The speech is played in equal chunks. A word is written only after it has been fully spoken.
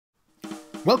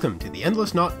Welcome to the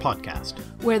Endless Knot Podcast,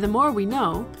 where the more we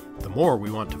know, the more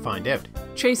we want to find out,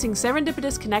 tracing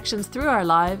serendipitous connections through our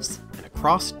lives and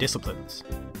across disciplines.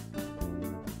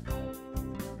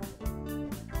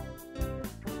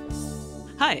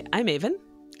 Hi, I'm Maven.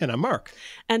 And I'm Mark.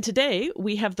 And today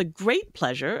we have the great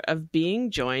pleasure of being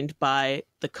joined by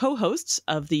the co-hosts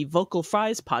of the Vocal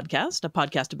Fries podcast, a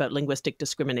podcast about linguistic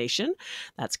discrimination.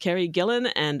 That's Carrie Gillen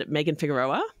and Megan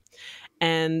Figueroa.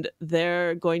 And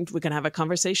we're going to have a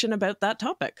conversation about that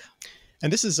topic.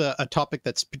 And this is a topic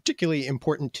that's particularly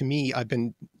important to me. I've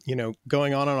been,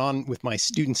 going on and on with my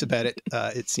students about it.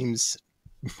 It seems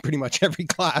pretty much every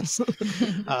class.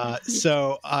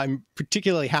 So I'm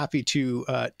particularly happy to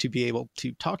be able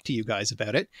to talk to you guys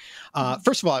about it.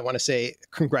 First of all, I want to say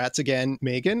congrats again,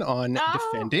 Megan, on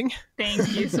defending.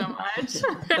 Thank you so much.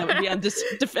 That would be on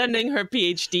defending her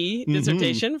PhD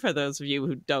dissertation, for those of you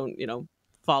who don't,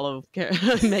 follow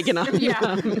Megan on.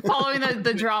 Following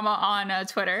the drama on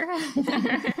Twitter.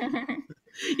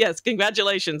 Yes,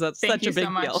 congratulations. That's such a big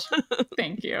deal.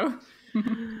 Thank you.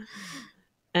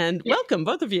 And welcome,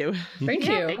 both of you. Thank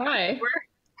you. Hi. We're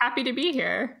happy to be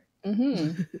here.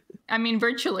 Mm-hmm. I mean,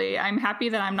 virtually. I'm happy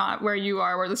that I'm not where you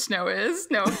are, where the snow is.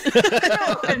 No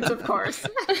offense, of course.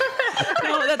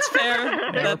 No, that's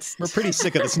fair. We're pretty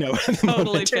sick of the snow.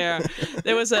 Totally fair.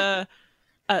 There was a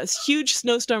huge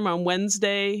snowstorm on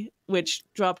Wednesday, which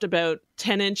dropped about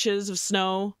 10 inches of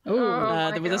snow.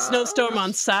 There was a snowstorm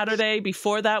on Saturday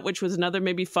before that, which was another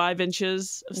maybe 5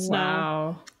 inches of snow.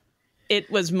 Wow. It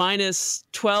was minus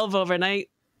 12 overnight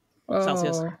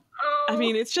Celsius. I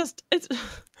mean, it's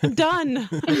done.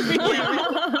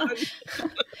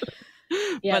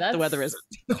 Yeah, but the weather is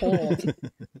cold.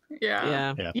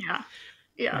 Yeah.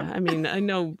 I mean, I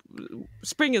know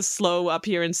spring is slow up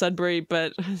here in Sudbury,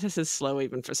 but this is slow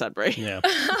even for Sudbury. Yeah.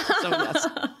 So yes.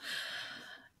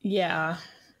 Yeah.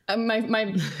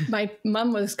 My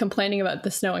mom was complaining about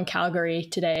the snow in Calgary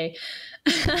today.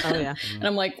 Oh yeah. And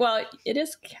I'm like, well, it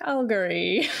is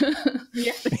Calgary.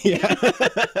 Yeah.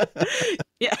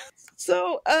 Yeah.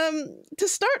 So to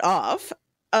start off,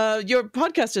 your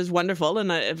podcast is wonderful,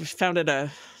 and I found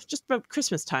it just about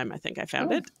Christmas time, I think I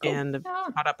found it, cool. and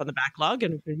caught up on the backlog,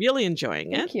 and been really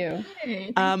enjoying it. Thank you.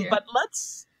 Hey, thank you. But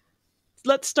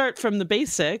let's start from the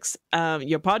basics.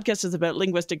 Your podcast is about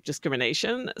linguistic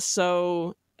discrimination.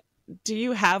 So do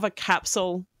you have a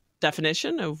capsule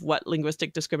definition of what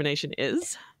linguistic discrimination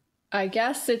is? I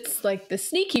guess it's like the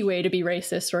sneaky way to be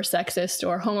racist or sexist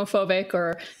or homophobic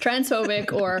or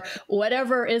transphobic or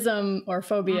whatever ism or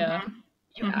phobia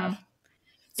you have.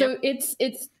 So it's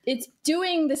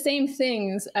doing the same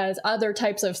things as other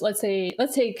types of, let's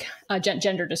take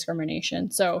gender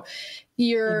discrimination. So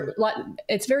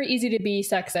it's very easy to be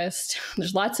sexist.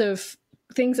 There's lots of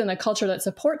things in the culture that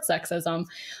support sexism,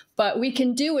 but we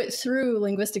can do it through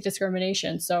linguistic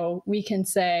discrimination. So we can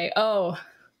say, oh,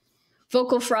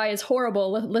 vocal fry is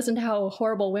horrible. Listen to how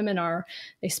horrible women are.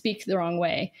 They speak the wrong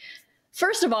way.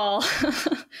 First of all,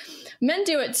 men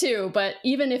do it too, but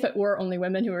even if it were only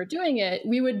women who were doing it,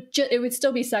 it would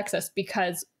still be sexist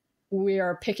because we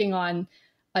are picking on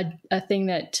a thing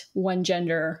that one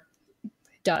gender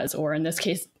does, or in this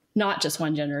case, not just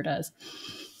one gender does.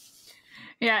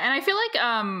 Yeah, and I feel like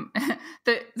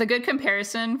the good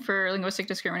comparison for linguistic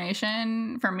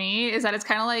discrimination for me is that it's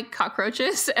kind of like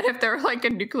cockroaches, and if there were like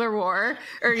a nuclear war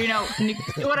or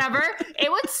whatever, they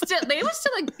would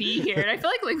still like be here. And I feel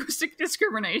like linguistic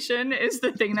discrimination is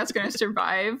the thing that's going to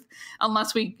survive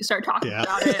unless we start talking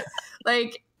about it.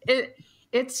 Like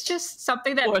it's just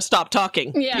something that... Or stop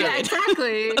talking. Yeah,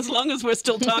 exactly. As long as we're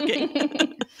still talking.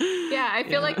 Yeah, I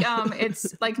feel like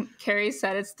it's like Carrie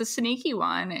said, it's the sneaky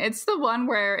one. It's the one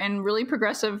where in really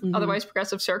progressive, otherwise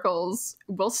progressive circles,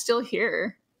 we'll still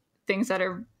hear things that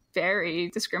are very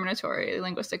discriminatory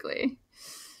linguistically.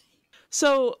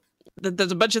 So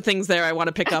there's a bunch of things there I want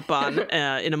to pick up on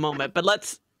in a moment, but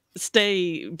let's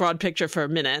stay broad picture for a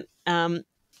minute.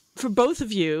 For both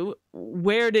of you,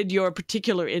 where did your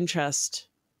particular interest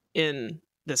in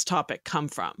this topic come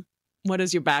from? What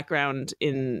is your background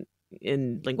in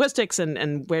linguistics,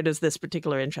 and where does this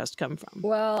particular interest come from?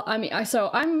 Well, I mean, so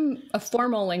I'm a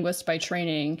formal linguist by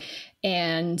training,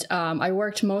 and I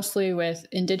worked mostly with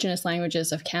Indigenous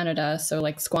languages of Canada, so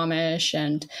like Squamish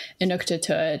and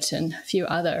Inuktitut and a few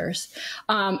others.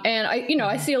 And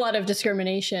I see a lot of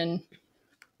discrimination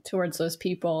towards those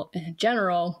people in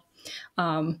general.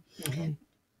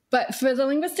 But for the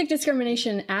linguistic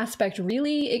discrimination aspect,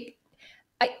 really,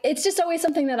 it's just always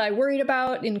something that I worried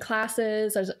about in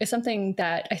classes. It's something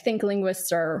that I think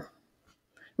linguists are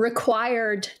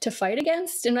required to fight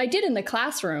against. And I did in the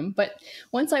classroom, but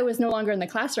once I was no longer in the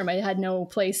classroom, I had no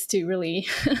place to really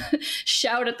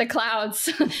shout at the clouds.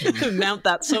 Mount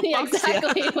that soapbox. Yeah,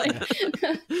 exactly.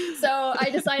 So I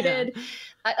decided,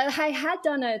 I had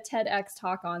done a TEDx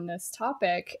talk on this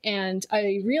topic, and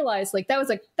I realized like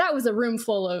that was a room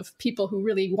full of people who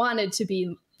really wanted to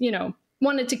be,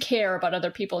 wanted to care about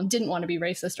other people and didn't want to be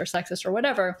racist or sexist or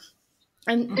whatever.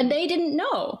 And they didn't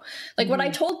know, like what I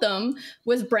told them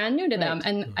was brand new to them.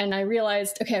 And I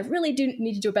realized, okay, I really do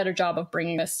need to do a better job of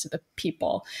bringing this to the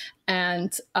people.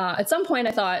 And at some point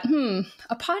I thought,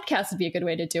 a podcast would be a good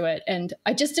way to do it. And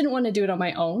I just didn't want to do it on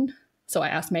my own. So I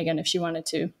asked Megan if she wanted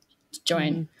to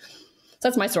join. So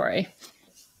that's my story.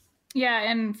 Yeah.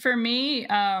 And for me,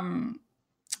 I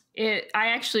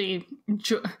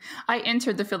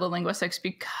entered the field of linguistics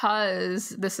because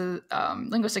this is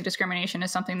linguistic discrimination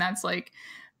is something that's like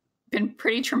been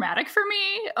pretty traumatic for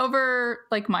me over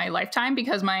like my lifetime,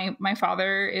 because my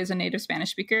father is a native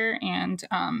Spanish speaker, and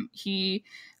he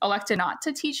elected not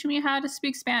to teach me how to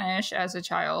speak Spanish as a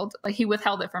child. Like he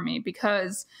withheld it from me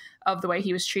because of the way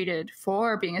he was treated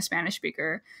for being a Spanish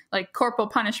speaker, like corporal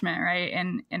punishment, right?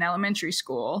 In elementary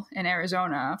school in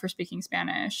Arizona for speaking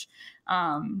Spanish.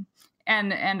 And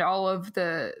all of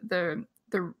the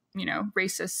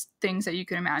racist things that you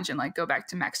can imagine, like go back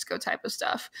to Mexico type of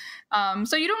stuff.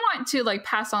 So you don't want to like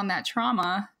pass on that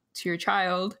trauma to your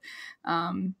child.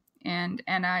 And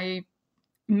I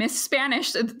miss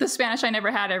Spanish, the Spanish I never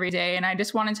had every day. And I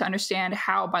just wanted to understand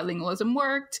how bilingualism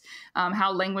worked,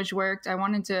 how language worked. I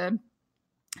wanted to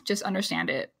just understand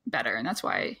it better. And that's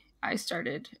why I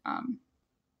started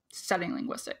studying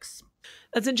linguistics.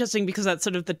 That's interesting, because that's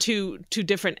sort of the two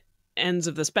different ends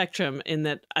of the spectrum, in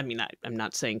that, I mean, I'm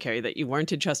not saying, Carrie, that you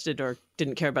weren't interested or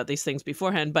didn't care about these things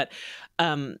beforehand, but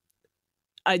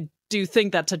I do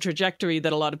think that's a trajectory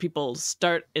that a lot of people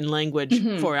start in language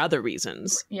for other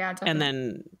reasons. Yeah, definitely. And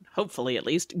then hopefully at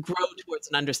least grow towards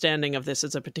an understanding of this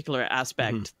as a particular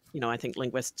aspect. I think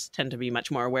linguists tend to be much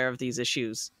more aware of these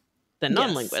issues than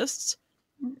non-linguists,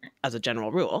 as a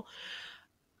general rule.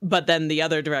 But then the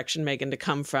other direction, Megan, to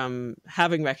come from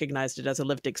having recognized it as a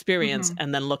lived experience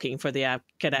and then looking for the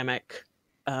academic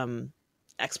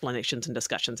explanations and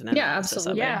discussions and analysis.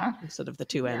 Absolutely. Sort of the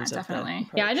two ends definitely. of the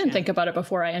approach. Yeah, I didn't think about it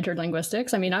before I entered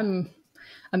linguistics. I mean, I'm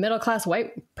a middle-class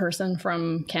white person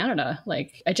from Canada.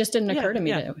 Like, it just didn't occur to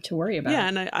me to worry about. Yeah,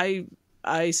 and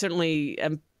I certainly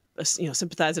am,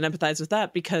 sympathize and empathize with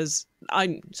that, because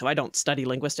I don't study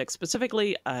linguistics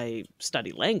specifically. I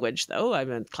study language, though.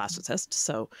 I'm a classicist,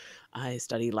 so I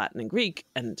study Latin and Greek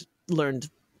and learned,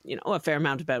 a fair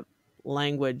amount about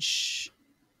language,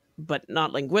 but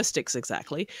not linguistics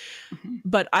exactly.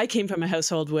 But I came from a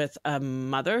household with a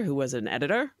mother who was an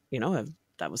editor,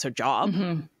 that was her job,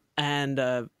 and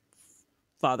a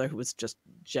father who was just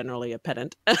generally a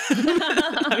pedant.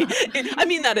 I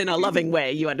mean that in a loving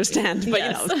way, you understand.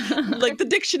 But like the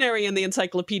dictionary and the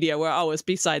encyclopedia were always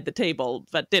beside the table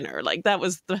at dinner. Like it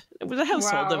was a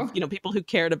household of people who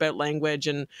cared about language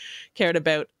and cared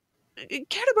about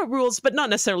rules, but not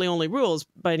necessarily only rules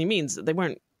by any means. They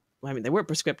weren't. I mean, they were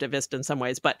prescriptivist in some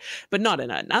ways, but not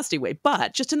in a nasty way,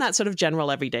 but just in that sort of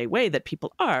general everyday way that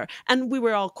people are. And we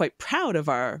were all quite proud of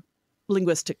our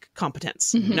linguistic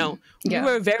competence. We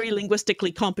were a very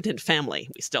linguistically competent family.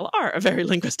 We still are a very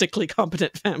linguistically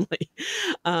competent family,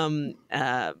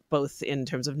 both in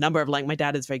terms of number of languages. My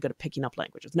dad is very good at picking up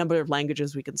languages, number of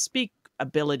languages we can speak,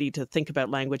 ability to think about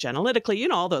language analytically,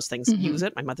 all those things. Use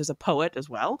it. My mother's a poet as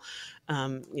well,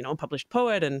 a published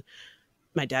poet, and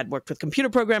my dad worked with computer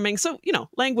programming. So,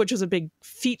 language was a big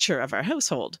feature of our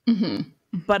household.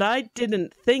 But I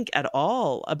didn't think at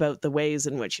all about the ways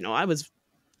in which, I was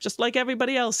just like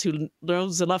everybody else who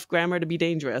knows enough grammar to be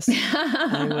dangerous.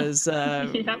 I was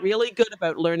really good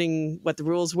about learning what the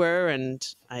rules were, and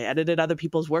I edited other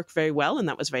people's work very well, and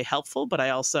that was very helpful. But I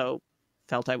also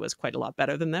felt I was quite a lot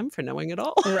better than them for knowing it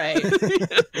all. Right.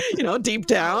 Deep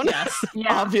down,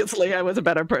 obviously I was a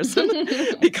better person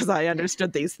because I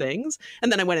understood these things. And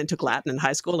then I went and took Latin in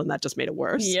high school, and that just made it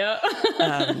worse. Yeah.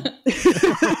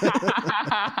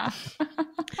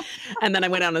 And then I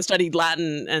went on and studied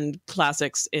Latin and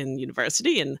classics in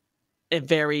university in a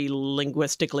very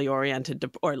linguistically oriented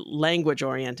or language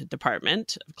oriented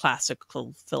department,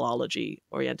 classical philology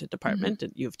oriented department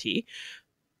at U of T.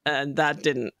 And that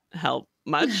didn't help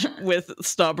much with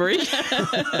snobbery.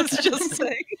 Let's just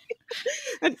say.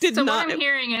 What I'm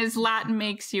hearing is Latin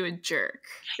makes you a jerk.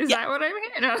 Is that what I'm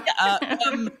hearing? No.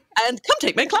 And come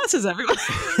take my classes, everyone.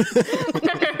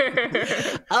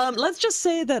 Let's just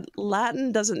say that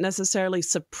Latin doesn't necessarily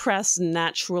suppress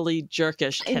naturally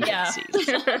jerkish tendencies.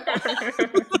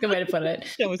 Good way to put it.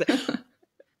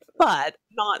 But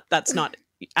that's not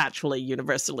actually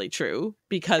universally true,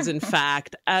 because in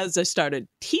fact, as I started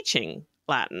teaching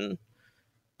Latin,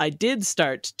 I did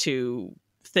start to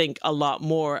think a lot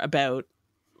more about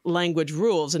language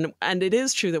rules. And it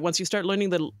is true that once you start learning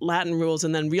the Latin rules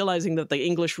and then realizing that the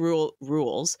English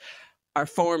rules are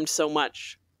formed so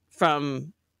much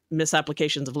from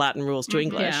misapplications of Latin rules to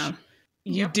English,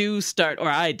 you do start, or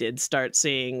I did start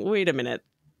seeing, wait a minute,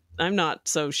 I'm not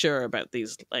so sure about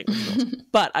these language rules.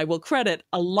 But I will credit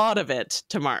a lot of it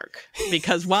to Mark,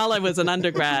 because while I was an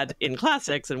undergrad in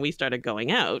classics and we started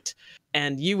going out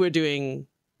and you were doing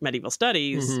medieval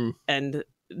studies and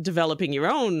developing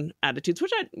your own attitudes,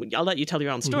 which I'll let you tell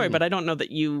your own story, but I don't know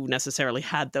that you necessarily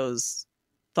had those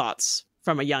thoughts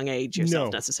from a young age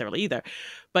yourself necessarily either.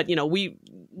 But, you know,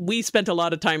 we spent a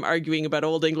lot of time arguing about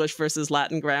Old English versus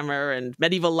Latin grammar and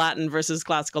medieval Latin versus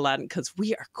classical Latin, because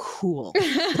we are cool.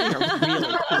 We are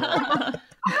really cool.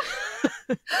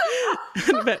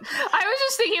 But I was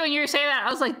just thinking when you were saying that, I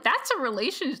was like, that's a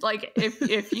relationship. Like,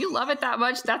 if you love it that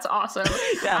much, that's awesome.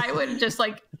 Yeah. I would just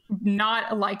like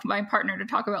not like my partner to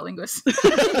talk about linguistics.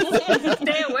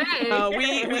 Stay away.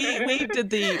 We did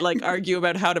the like argue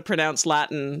about how to pronounce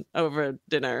Latin over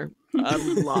dinner a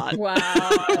lot. Wow.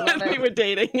 We were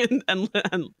dating and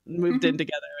moved in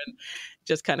together, and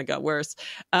just kind of got worse.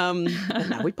 And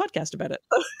now we podcast about it.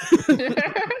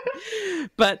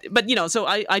 But you know, so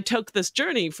I took this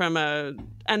journey from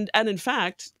and in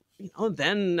fact, you know,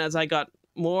 then as I got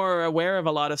more aware of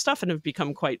a lot of stuff and have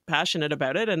become quite passionate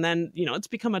about it, and then, you know, it's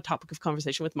become a topic of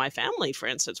conversation with my family, for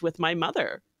instance, with my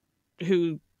mother,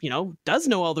 who, you know, does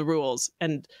know all the rules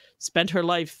and spent her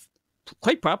life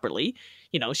quite properly.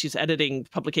 You know, she's editing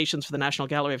publications for the National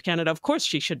Gallery of Canada. Of course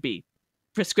she should be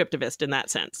prescriptivist in that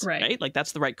sense, right? Like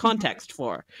that's the right context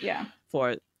for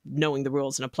knowing the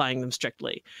rules and applying them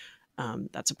strictly.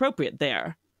 That's appropriate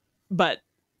there. But,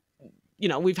 you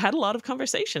know, we've had a lot of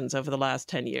conversations over the last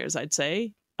 10 years, I'd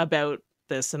say, about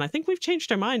this. And I think we've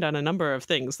changed our mind on a number of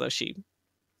things, though she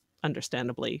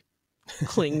understandably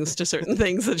clings to certain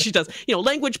things that she does. You know,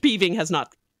 language peeving has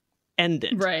not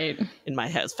ended in my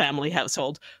family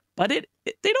household, but they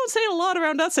don't say it a lot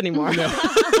around us anymore. No.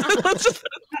 Let's just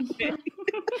put it that way.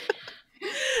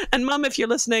 And Mom, if you're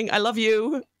listening, I love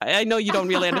you. I know you don't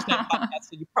really understand podcasts,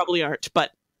 so you probably aren't, but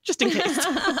just in case.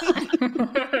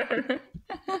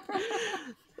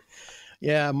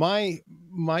 Yeah, my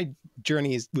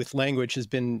journey with language has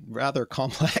been rather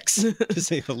complex, to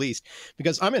say the least,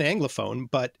 because I'm an Anglophone,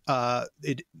 but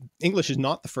English is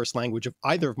not the first language of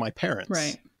either of my parents.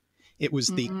 Right. It was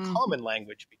the common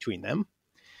language between them.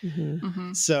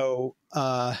 So,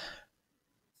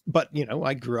 but, you know,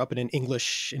 I grew up in an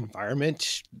English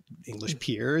environment, English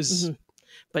peers.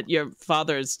 But your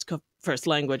father's first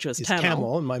language was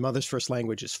Tamil. And my mother's first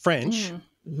language is French.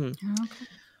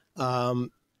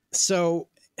 So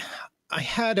I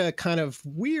had a kind of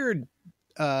weird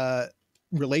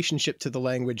relationship to the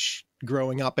language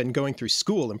growing up and going through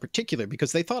school in particular,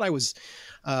 because they thought I was,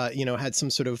 you know, had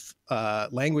some sort of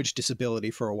language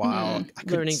disability for a while.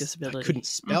 Learning disability. I couldn't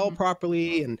spell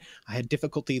properly, and I had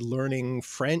difficulty learning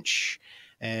French.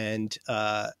 And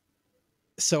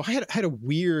so I had a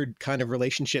weird kind of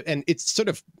relationship. And it's sort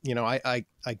of, you know, I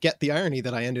get the irony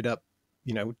that I ended up,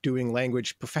 you know, doing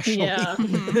language professionally. Yeah.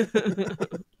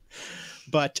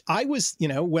 But I was, you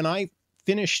know, when I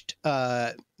finished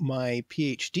my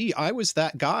PhD, I was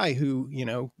that guy who, you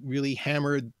know, really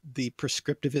hammered the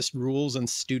prescriptivist rules and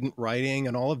student writing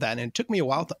and all of that. And it took me a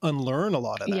while to unlearn a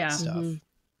lot of that stuff.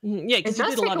 Yeah, because you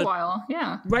did a lot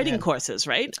of writing courses,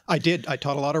 right? I did. I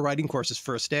taught a lot of writing courses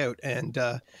first out, and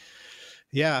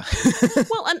yeah.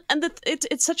 Well, and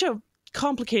it's such a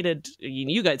complicated,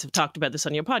 you guys have talked about this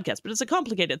on your podcast, but it's a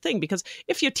complicated thing, because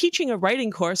if you're teaching a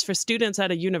writing course for students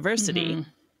at a university,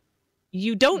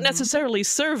 you don't necessarily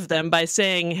serve them by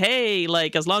saying, hey,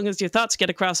 like, as long as your thoughts get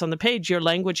across on the page, you're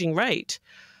languaging right.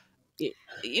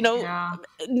 You know,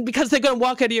 because they're going to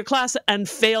walk out of your class and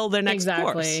fail their next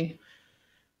course.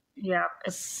 Yeah,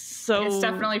 it's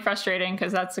definitely frustrating,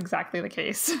 because that's exactly the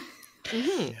case.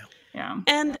 Yeah.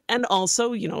 And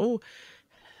also, you know,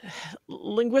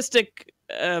 linguistic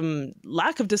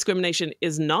lack of discrimination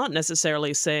is not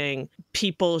necessarily saying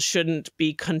people shouldn't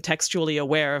be contextually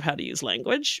aware of how to use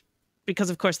language, because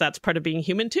of course that's part of being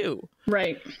human too.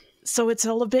 Right. So it's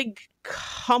all a big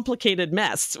complicated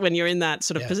mess when you're in that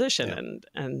sort of position.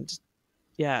 And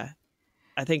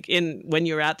I think when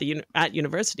you're at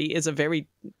university is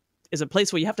a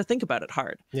place where you have to think about it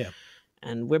hard. Yeah.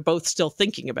 And we're both still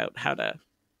thinking about how to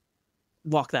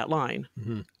walk that line.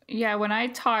 Mm-hmm. Yeah, when I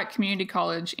taught community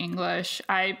college English,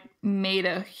 I made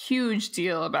a huge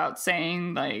deal about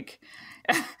saying like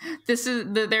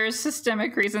there are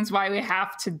systemic reasons why we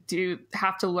have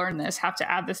to learn this, have to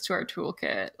add this to our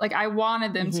toolkit. Like I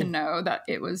wanted them to know that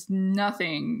it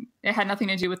had nothing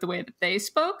to do with the way that they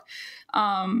spoke.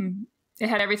 It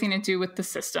had everything to do with the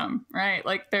system, right?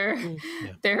 Like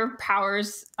their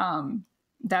powers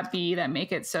that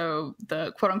make it so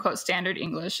the quote unquote standard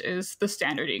English is the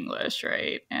standard English,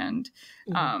 right? And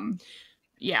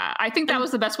yeah, I think that was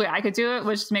the best way I could do it,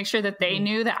 was to make sure that they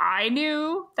knew that I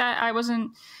knew that I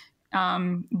wasn't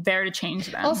there to change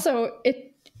them. Also,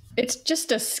 it's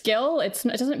just a skill. It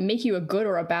doesn't make you a good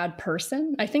or a bad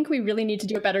person. I think we really need to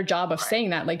do a better job of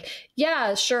saying that. Like,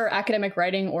 yeah, sure, academic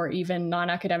writing or even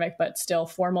non-academic, but still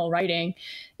formal writing,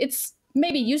 it's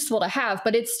maybe useful to have,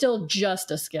 but it's still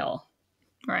just a skill.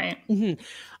 Right. Mm-hmm.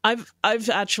 I've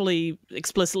actually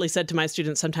explicitly said to my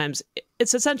students sometimes,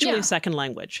 it's essentially a second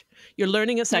language. You're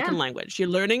learning a second language. You're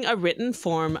learning a written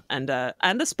form and a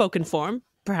spoken form,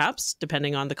 perhaps,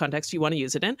 depending on the context you want to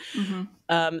use it in.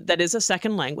 That is a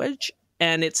second language.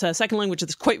 And it's a second language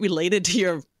that's quite related to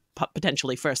your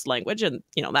potentially first language. And,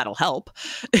 that'll help.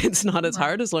 It's not as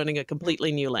hard as learning a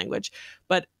completely new language.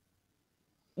 But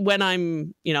when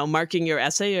I'm, marking your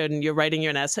essay and you're writing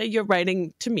an essay, you're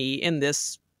writing to me in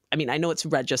this, I mean, I know it's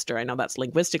register. I know that's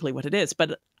linguistically what it is,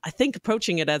 but I think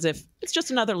approaching it as if it's just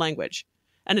another language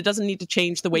and it doesn't need to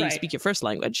change the way you speak your first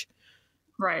language.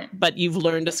 Right. But you've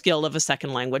learned a skill of a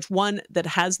second language, one that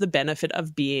has the benefit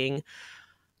of being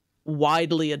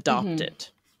widely adopted.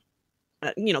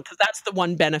 Because that's the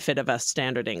one benefit of a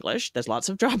standard English. There's lots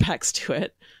of drawbacks to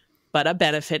it, but a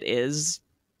benefit is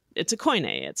it's a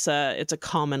Koine. It's a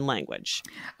common language.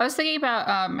 I was thinking about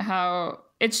how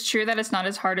it's true that it's not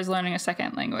as hard as learning a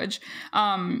second language,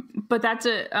 but that's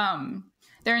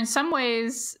there in some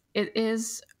ways it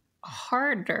is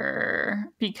harder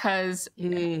because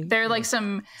there are like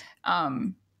some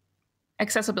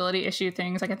accessibility issue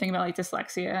things. Like I think about like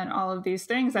dyslexia and all of these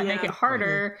things that make it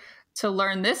harder to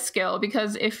learn this skill,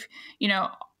 because if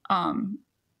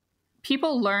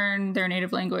people learn their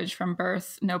native language from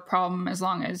birth, no problem, as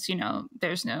long as,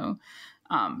 there's no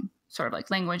sort of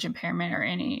like language impairment or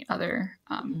any other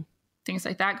things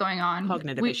like that going on.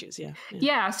 Cognitive issues,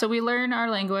 Yeah, so we learn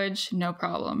our language, no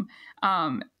problem.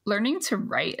 Learning to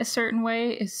write a certain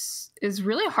way is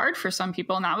really hard for some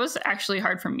people. And that was actually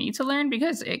hard for me to learn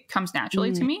because it comes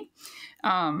naturally to me.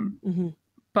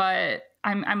 But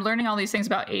I'm learning all these things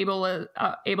about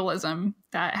ableism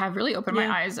that have really opened my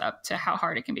eyes up to how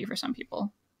hard it can be for some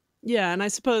people. Yeah, and I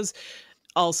suppose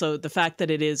also the fact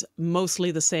that it is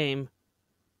mostly the same,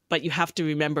 but you have to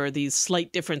remember these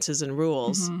slight differences in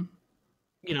rules,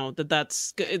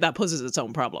 that poses its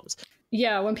own problems.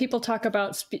 Yeah, when people talk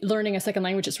about learning a second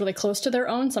language, it's really close to their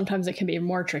own. Sometimes it can be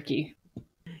more tricky.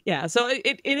 Yeah, so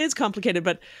it is complicated,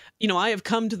 but, I have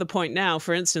come to the point now,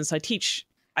 for instance, I teach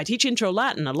intro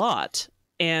Latin a lot,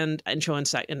 and intro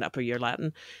and upper year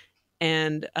Latin.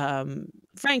 And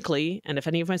frankly, and if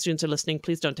any of my students are listening,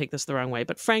 please don't take this the wrong way,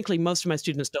 but frankly, most of my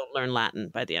students don't learn Latin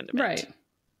by the end of it. Right.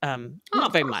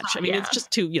 Not very much. I mean, it's just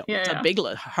too, it's a big,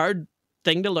 hard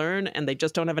thing to learn, and they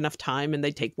just don't have enough time, and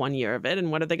they take 1 year of it.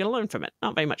 And what are they going to learn from it?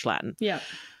 Not very much Latin. Yeah.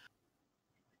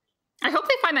 I hope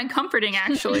they find that comforting,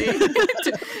 actually.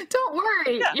 Don't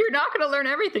worry. Yeah. You're not going to learn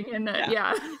everything in it.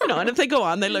 Yeah. And if they go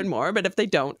on, they learn more, but if they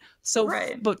don't. So,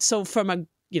 so from a,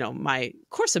 my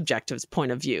course objectives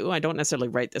point of view, I don't necessarily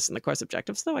write this in the course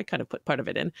objectives, though I kind of put part of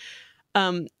it in.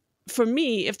 For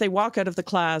me, if they walk out of the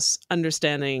class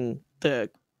understanding the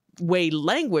way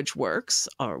language works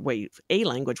or way a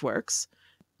language works,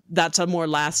 that's a more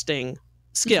lasting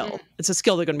skill. It's a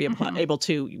skill they're going to be able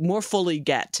to more fully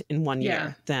get in 1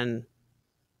 year than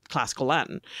classical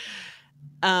Latin.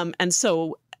 And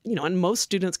so, and most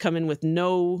students come in with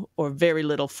no or very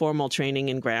little formal training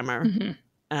in grammar,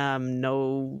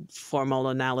 no formal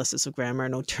analysis of grammar,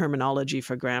 no terminology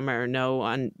for grammar,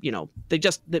 I'm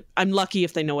lucky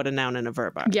if they know what a noun and a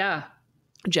verb are. Yeah.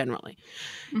 Generally.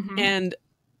 And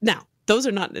now,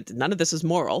 none of this is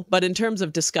moral, but in terms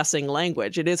of discussing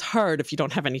language, it is hard if you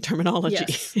don't have any terminology.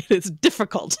 Yes. It is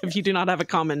difficult if you do not have a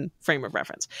common frame of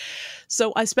reference.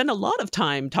 So I spend a lot of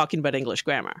time talking about English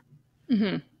grammar.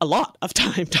 A lot of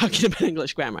time talking about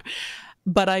English grammar.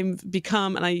 But I've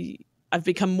become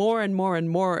more and more and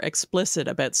more explicit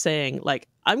about saying, like,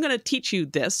 I'm going to teach you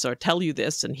this or tell you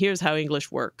this, and here's how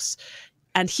English works.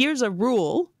 And here's a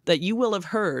rule that you will have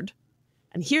heard,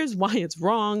 and here's why it's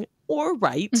wrong or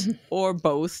right or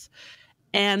both.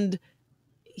 And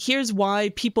here's why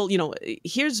people,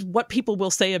 here's what people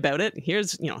will say about it.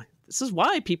 Here's, this is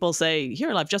why people say,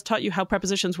 here, I've just taught you how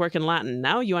prepositions work in Latin.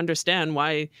 Now you understand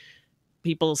why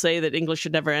people say that English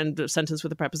should never end a sentence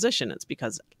with a preposition. It's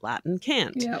because Latin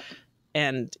can't. Yep.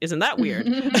 And isn't that weird?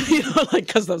 Like,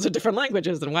 because those are different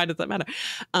languages, and why does that matter?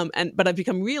 But I've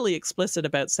become really explicit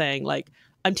about saying, like,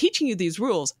 I'm teaching you these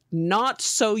rules not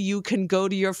so you can go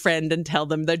to your friend and tell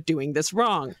them they're doing this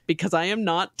wrong, because I am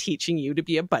not teaching you to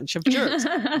be a bunch of jerks,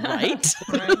 right?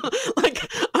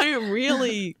 Like, I am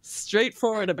really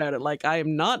straightforward about it. Like, I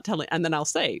am not telling, and then I'll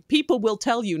say, people will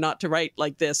tell you not to write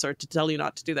like this or to tell you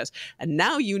not to do this. And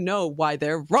now you know why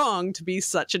they're wrong to be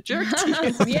such a jerk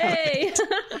to you. Yay!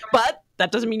 But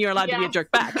that doesn't mean you're allowed to be a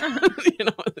jerk back. You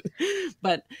know,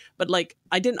 but like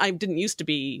I didn't used to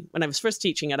be, when I was first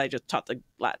teaching it, I just taught the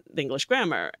English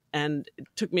grammar, and it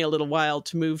took me a little while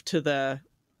to move to the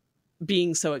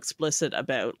being so explicit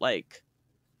about, like,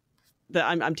 that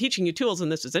I'm teaching you tools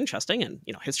and this is interesting, and,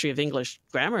 you know, history of English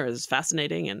grammar is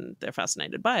fascinating and they're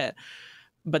fascinated by it,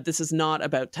 but this is not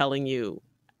about telling you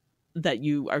that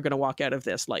you are going to walk out of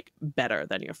this like better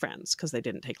than your friends because they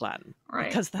didn't take Latin. Right.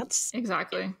 Because that's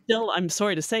exactly still, I'm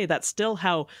sorry to say, that's still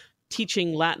how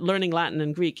teaching learning Latin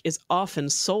and Greek is often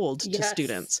sold to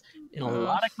students in a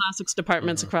lot of classics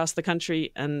departments across the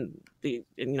country, and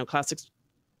classics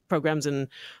programs in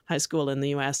high school in the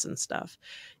US and stuff.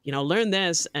 You know, learn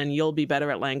this and you'll be better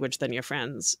at language than your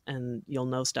friends, and you'll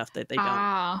know stuff that they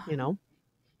don't, you know?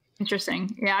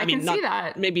 Interesting. Yeah, I can see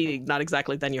that. Maybe not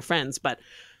exactly than your friends, but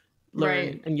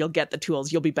learn and you'll get the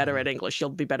tools. You'll be better at English. You'll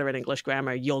be better at English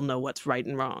grammar. You'll know what's right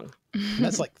and wrong. And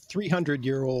that's like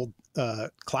 300-year-old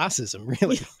classism,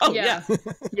 really. Oh, yeah.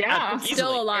 Yeah.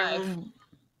 Still alive.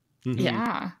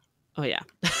 Yeah. Oh, yeah.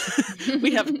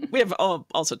 we have all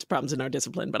sorts of problems in our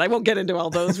discipline, but I won't get into all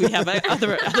those. We have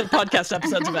other podcast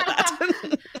episodes about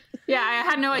that. Yeah, I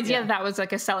had no idea that was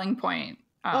like a selling point.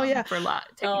 For taking Latin.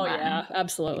 Yeah,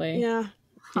 absolutely. Yeah.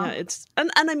 Yeah, it's and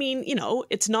I mean, you know,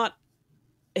 it's not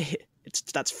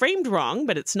that's framed wrong,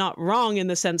 but it's not wrong in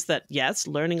the sense that, yes,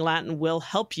 learning Latin will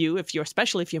help you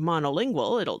especially if you're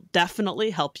monolingual. It'll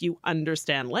definitely help you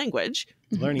understand language.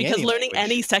 Learning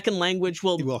any second language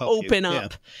will open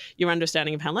up your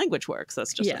understanding of how language works.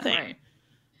 That's just a thing. Right.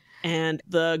 And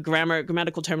the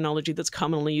grammatical terminology that's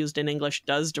commonly used in English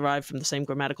does derive from the same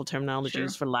grammatical terminology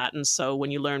used for Latin. So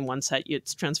when you learn one set,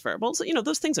 it's transferable. So, you know,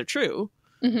 those things are true.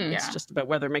 It's just about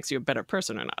whether it makes you a better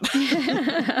person or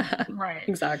not. Right.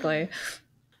 Exactly.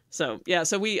 So, yeah,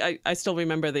 so I still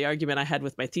remember the argument I had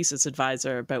with my thesis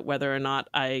advisor about whether or not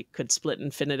I could split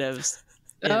infinitives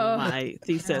in my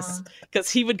thesis,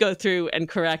 because he would go through and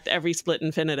correct every split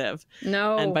infinitive.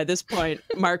 No. And by this point,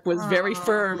 Mark was very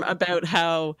firm about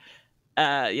how,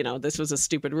 this was a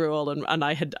stupid rule, and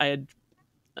I had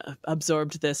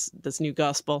absorbed this new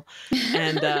gospel,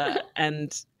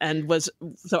 and was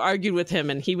so argued with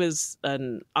him, and he was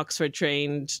an Oxford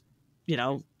trained,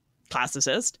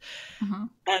 classicist,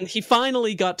 and he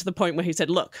finally got to the point where he said,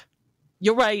 "Look,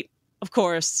 you're right, of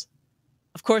course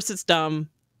it's dumb,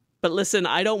 but listen,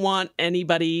 I don't want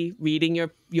anybody reading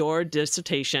your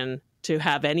dissertation to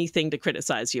have anything to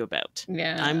criticize you about.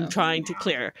 Yeah, I'm trying to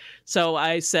clear." So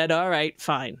I said, "All right,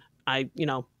 fine. I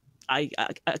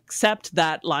accept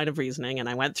that line of reasoning," and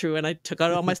I went through and I took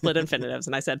out all my split infinitives,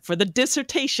 and I said, "For the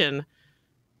dissertation,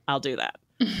 I'll do that.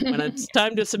 When it's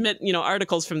time to submit,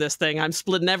 articles from this thing, I'm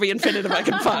splitting every infinitive I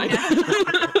can find."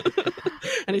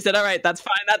 And he said, "All right, that's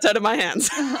fine. That's out of my hands."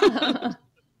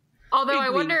 Although I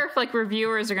wonder if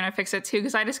reviewers are going to fix it too,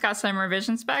 because I just got some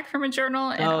revisions back from a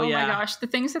journal, and my gosh, the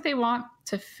things that they want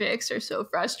to fix are so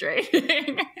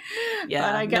frustrating.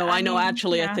 Yeah, I know.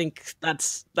 Actually, I think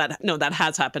that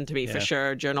has happened to me for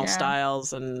sure. Journal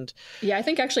styles and I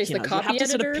think actually it's the copy editors. You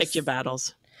have to sort of pick your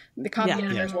battles. The copy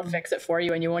editors will fix it for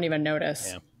you, and you won't even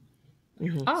notice. Yeah.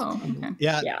 Mm-hmm. Oh, okay.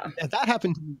 Yeah. That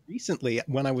happened to me recently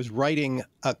when I was writing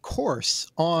a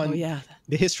course on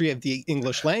the history of the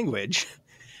English language.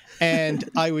 And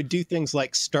I would do things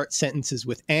like start sentences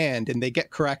with and they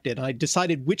get corrected. And I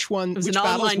decided which battles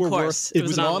were worth. It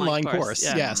was an online course.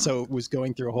 Yeah. So it was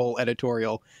going through a whole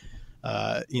editorial,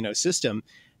 system.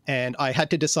 And I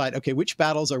had to decide, okay, which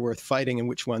battles are worth fighting and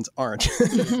which ones aren't.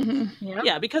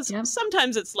 Yeah, because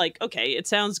sometimes it's like, okay, it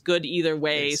sounds good either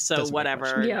way. So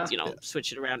whatever,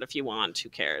 switch it around if you want. Who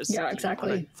cares? Yeah,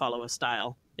 exactly. Follow a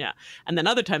style. Yeah. And then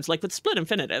other times, like with split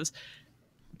infinitives,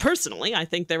 personally, I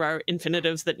think there are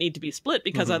infinitives that need to be split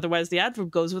because otherwise the adverb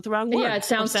goes with the wrong word. Yeah, it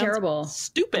sounds terrible.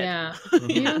 Stupid. Yeah.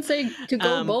 You don't say to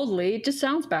go boldly. It just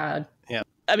sounds bad. Yeah.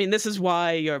 I mean, this is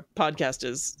why your podcast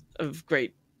is of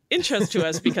great interest to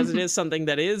us, because it is something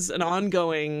that is an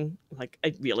ongoing,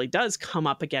 it really does come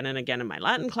up again and again in my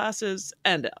Latin classes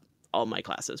and all my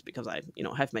classes because I,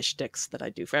 have my shticks that I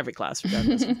do for every class,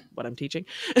 regardless of what I'm teaching.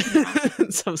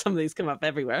 So some of these come up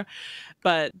everywhere,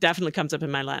 but definitely comes up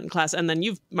in my Latin class. And then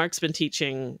Mark's been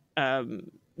teaching,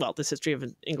 this history of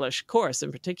an English course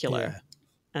in particular. Yeah.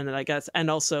 And then I guess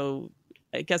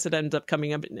it ends up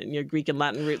coming up in your Greek and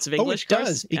Latin roots of English course. It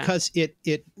does, because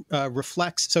it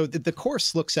reflects. So the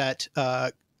course looks at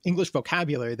English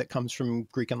vocabulary that comes from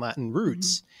Greek and Latin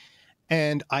roots. Mm-hmm.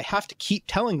 And I have to keep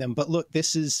telling them, but look,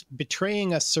 this is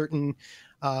betraying a certain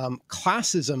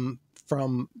classism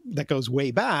that goes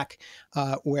way back,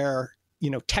 where,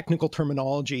 technical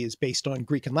terminology is based on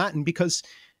Greek and Latin, because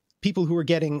people who are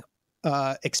getting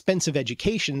expensive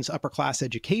educations, upper class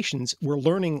educations, were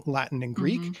learning Latin and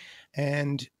Greek,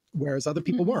 and whereas other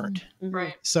people weren't.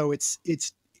 Right. So it's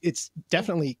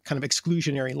definitely kind of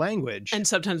exclusionary language, and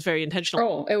sometimes very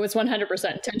intentional. Oh, it was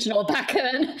 100% intentional back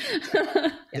then.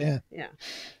 Yeah.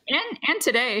 And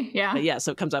today, yeah.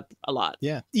 So it comes up a lot.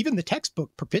 Yeah. Even the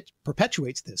textbook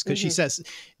perpetuates this, because she says,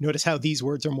 notice how these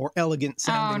words are more elegant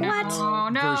sounding versions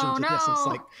of this. It's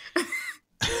like,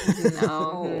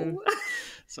 no.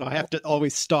 So I have to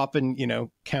always stop and,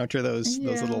 counter those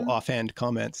little offhand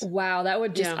comments. Wow, that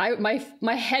would just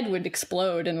my head would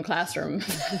explode in the classroom.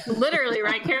 Literally,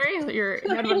 right, Carrie? Your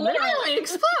head would literally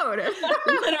explode.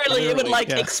 Literally, it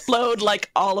would explode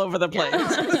all over the place.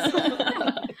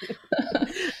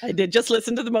 I did just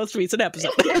listen to the most recent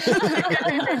episode.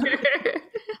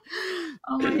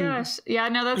 Oh my gosh. Yeah,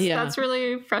 no, that's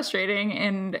really frustrating.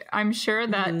 And I'm sure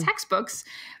that textbooks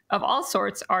of all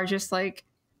sorts are just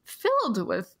filled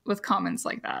with comments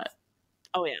like that.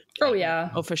 Oh yeah. Oh yeah.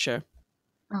 Oh, for sure.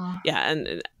 Yeah,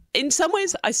 and in some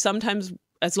ways, I sometimes,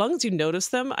 as long as you notice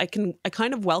them, I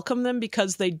kind of welcome them,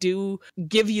 because they do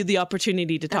give you the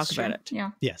opportunity to talk about it.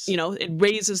 Yeah. Yes. It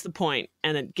raises the point,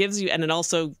 and it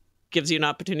also gives you an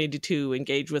opportunity to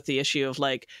engage with the issue of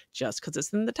just because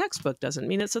it's in the textbook doesn't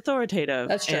mean it's authoritative.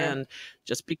 That's true. And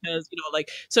just because,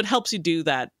 so it helps you do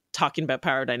that, talking about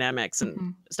power dynamics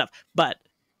and stuff. But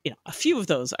a few of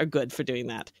those are good for doing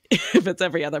that. If it's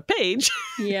every other page,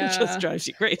 it just drives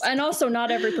you crazy. And also, not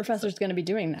every professor is going to be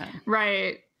doing that.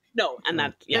 Right. No, and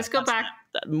let's go back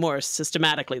more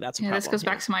systematically. That's a problem. This goes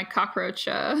back to my cockroach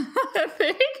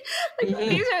thing.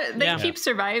 They keep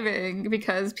surviving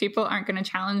because people aren't going to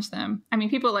challenge them. I mean,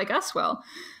 people like us will,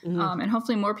 and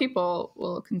hopefully more people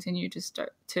will continue to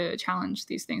start to challenge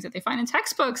these things that they find in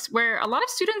textbooks. Where a lot of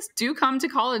students do come to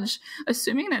college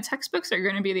assuming that textbooks are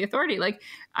going to be the authority.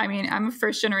 I'm a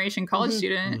first generation college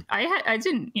student. I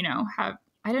didn't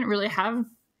really have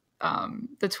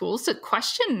the tools to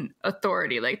question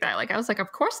authority like that. I was like,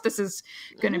 of course this is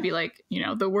going to be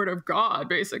the word of God,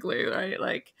 basically,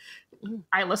 right?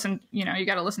 I listened, you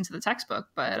got to listen to the textbook,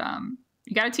 but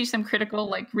you got to teach them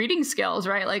critical reading skills,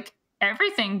 right?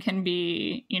 Everything can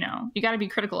be, you got to be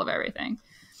critical of everything.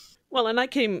 Well, and I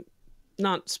came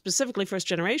not specifically first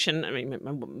generation. I mean,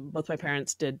 both my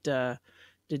parents did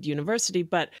university,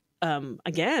 but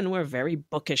again, we're a very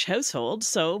bookish household,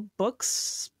 so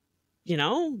books,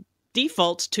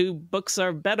 default to books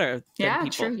are better than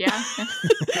people. True. Yeah.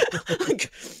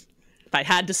 If I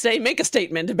had to make a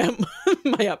statement about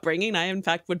my upbringing, I in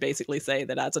fact would basically say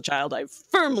that as a child, I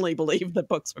firmly believed that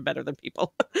books were better than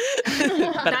people.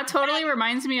 That totally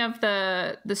reminds me of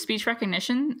the speech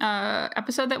recognition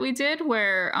episode that we did,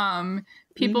 where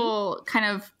people kind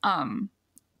of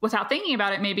without thinking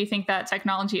about it, maybe think that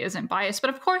technology isn't biased. But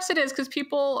of course it is, because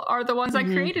people are the ones that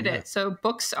created it. So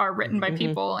books are written by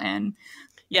people, and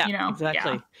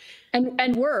exactly. Yeah.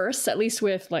 And worse, at least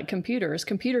with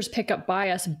computers pick up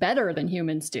bias better than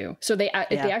humans do. So they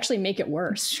actually make it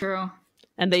worse. It's true.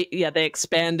 And they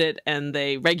expand it, and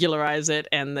they regularize it,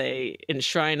 and they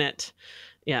enshrine it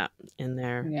in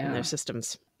their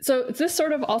systems. So this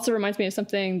sort of also reminds me of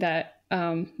something that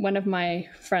one of my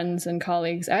friends and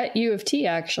colleagues at U of T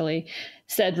actually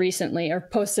said recently, or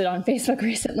posted on Facebook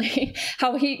recently,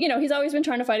 how he's always been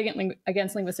trying to fight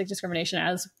against linguistic discrimination,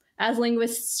 as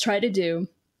linguists try to do.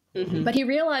 But he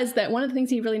realized that one of the things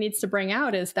he really needs to bring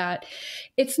out is that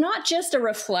it's not just a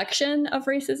reflection of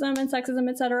racism and sexism,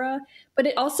 et cetera, but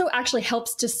it also actually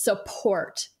helps to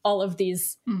support all of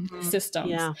these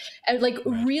systems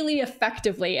and really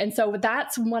effectively. And so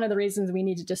that's one of the reasons we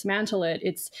need to dismantle it.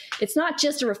 It's not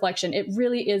just a reflection. It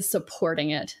really is supporting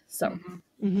it. So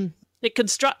it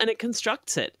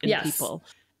constructs it in people.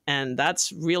 And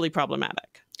that's really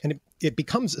problematic. And it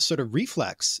becomes a sort of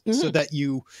reflex, so that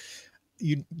you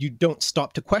don't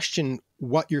stop to question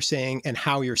what you're saying and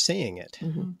how you're saying it.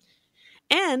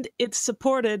 And it's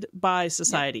supported by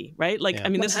society, right? I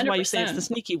mean, this 100%. Is why you say it's the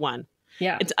sneaky one.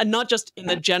 Yeah. It's not just in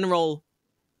the general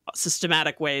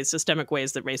systemic ways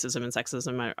that racism and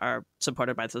sexism are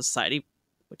supported by the society,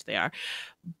 which they are,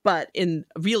 but in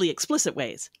really explicit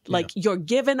ways. Like you're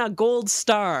given a gold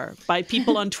star by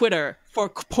people on Twitter for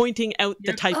pointing out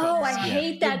the typos. Oh, I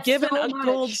hate that You're given so a much.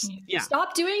 gold.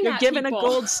 Stop doing You're that. given people. a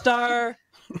gold star.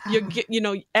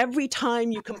 Every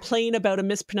time you complain about a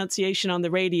mispronunciation on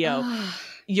the radio,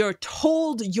 you're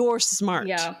told you're smart.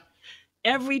 Yeah.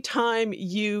 Every time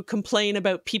you complain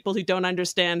about people who don't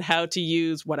understand how to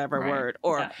use whatever word,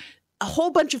 or a whole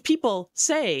bunch of people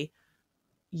say,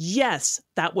 yes,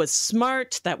 that was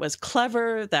smart, that was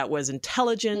clever, that was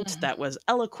intelligent, that was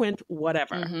eloquent,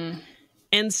 whatever.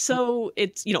 And so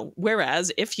it's,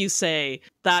 whereas if you say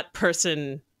that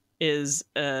person is,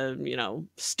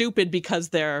 stupid because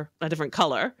they're a different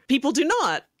color, people do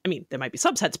not. I mean, there might be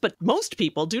subsets, but most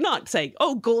people do not say,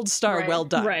 oh, gold star, well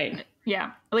done. Right.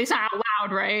 Yeah. At least not out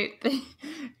loud, right?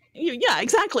 Yeah,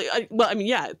 exactly.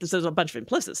 There's a bunch of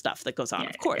implicit stuff that goes on,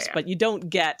 of course, but you don't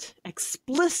get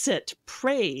explicit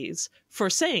praise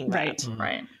for saying that.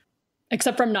 Right.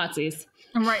 Except from Nazis.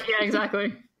 Right. Yeah,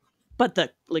 exactly. But the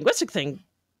linguistic thing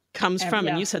comes from,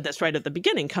 and you said this right at the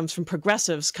beginning, comes from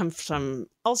progressives, comes from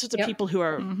all sorts of people who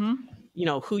are,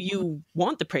 who you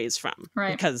want the praise from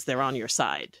because they're on your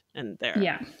side and they're.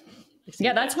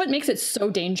 Yeah, that's what makes it so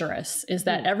dangerous, is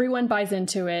that everyone buys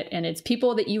into it, and it's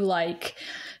people that you like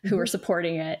who are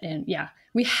supporting it. And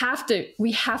we have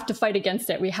to fight against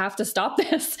it. We have to stop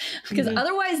this, because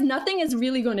otherwise nothing is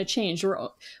really going to change.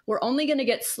 We're only going to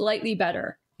get slightly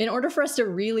better. In order for us to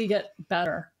really get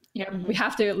better, we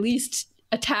have to at least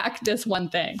attack this one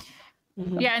thing.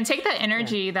 Yeah, and take that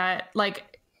energy that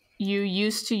you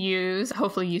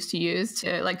hopefully used to use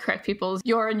to correct people's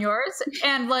your and yours,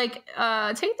 and take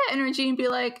that energy and be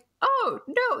like, oh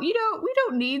no, we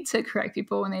don't need to correct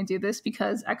people when they do this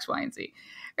because X, Y, and Z,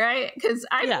 right? Because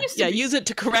use it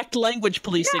to correct language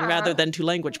policing rather than to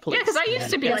language police. Yeah, because I used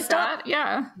to be that.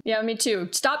 Yeah, me too.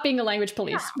 Stop being a language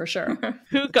police for sure.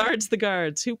 Who guards the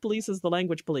guards? Who polices the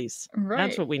language police? Right.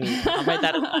 That's what we need. I'll write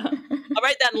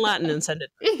that in Latin and send it.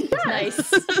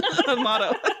 Nice. A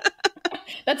motto.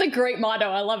 That's a great motto.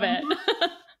 I love it.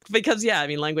 Because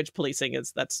language policing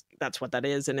that's what that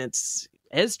is, and it's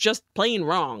just plain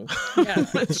wrong.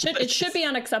 It should be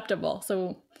unacceptable.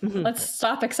 So let's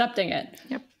stop accepting it.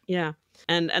 Yep. Yeah.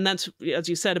 And that's, as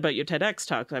you said about your TEDx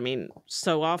talk, I mean,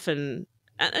 so often,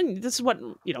 and this is what,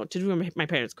 to do my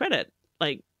parents' credit,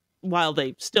 while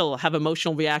they still have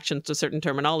emotional reactions to certain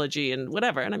terminology and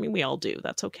whatever, and I mean, we all do,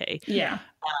 that's okay. Yeah.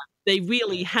 They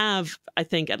really have, I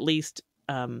think, at least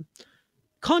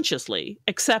consciously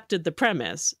accepted the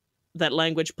premise that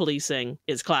language policing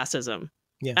is classism.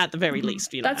 Yeah. At the very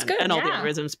least, that's good. And all the other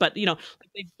isms. But,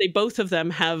 they both of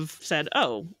them have said,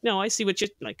 oh, no, I see what you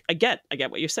I get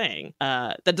what you're saying.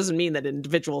 That doesn't mean that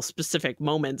individual specific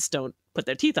moments don't put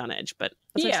their teeth on edge. But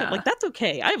as I said, that's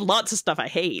okay. I have lots of stuff I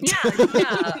hate.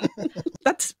 Yeah.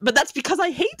 That's because I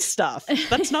hate stuff.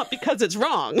 That's not because it's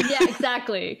wrong. Yeah,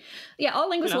 exactly. Yeah, all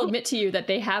linguists will admit to you that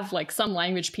they have some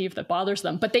language peeve that bothers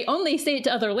them, but they only say it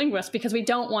to other linguists because we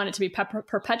don't want it to be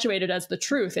perpetuated as the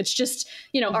truth. It's just,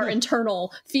 our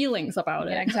internal feelings about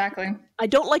it. Yeah, exactly. I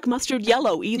don't like mustard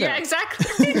yellow either. Yeah,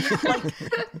 exactly.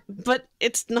 But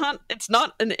it's not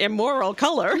an immoral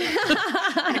color.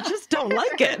 I just don't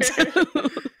like it.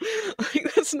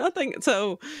 There's nothing.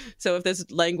 So if there's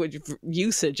language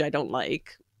usage I don't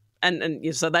like,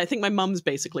 and so I think my mom's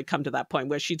basically come to that point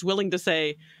where she's willing to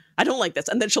say, I don't like this,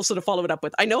 and then she'll sort of follow it up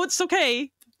with, I know it's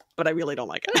okay, but I really don't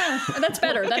like it. Yeah, that's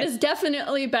better. That is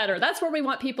definitely better. That's where we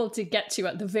want people to get to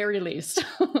at the very least.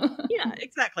 Yeah,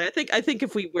 exactly. I think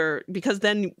if we were, because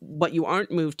then what you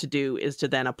aren't moved to do is to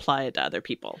then apply it to other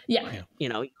people. Yeah.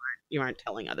 You aren't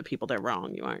telling other people they're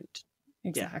wrong. You aren't.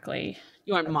 Exactly.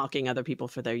 You aren't mocking other people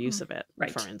for their use of it,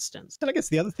 for instance. And I guess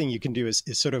the other thing you can do is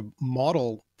sort of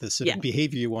model the sort of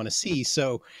behavior you want to see.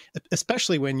 So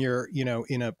especially when you're,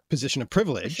 in a position of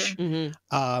privilege,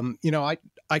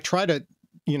 I try to,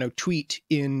 tweet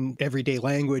in everyday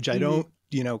language. I don't,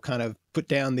 kind of put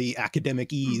down the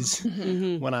academic ease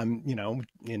when I'm,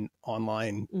 in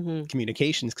online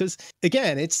communications. Because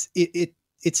again, it's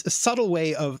a subtle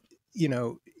way of,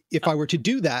 if I were to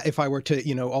do that, if I were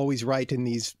to, always write in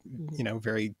these,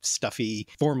 very stuffy,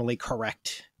 formally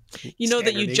correct. That you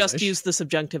English. just used the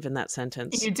subjunctive in that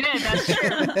sentence. You did, that's true.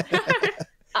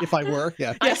 If I were,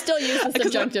 I still use the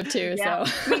subjunctive too. Yeah,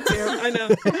 so me too. I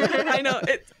know.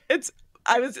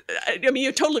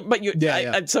 You're totally, but you.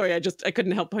 I'm sorry. I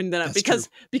couldn't help pointing that out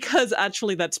because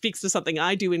actually that speaks to something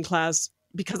I do in class,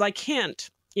 because I can't.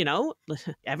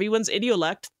 Everyone's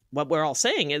idiolect what we're all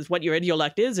saying is what your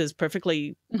idiolect is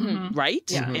perfectly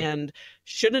right and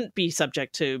shouldn't be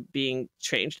subject to being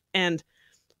changed. And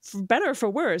for better or for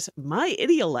worse, my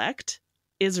idiolect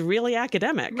is really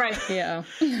academic. Right. Yeah.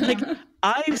 Like,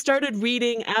 I started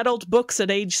reading adult books at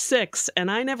age 6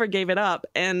 and I never gave it up.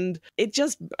 And it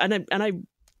just, and I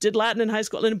did Latin in high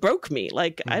school and it broke me.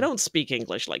 Like, I don't speak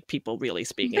English like people really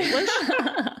speak English.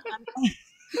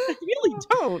 I really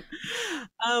don't.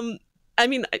 I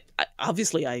mean,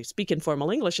 obviously I speak informal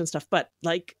English and stuff, but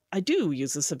like I do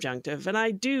use the subjunctive and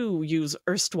I do use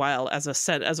erstwhile as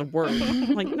a word.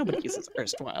 Like, nobody uses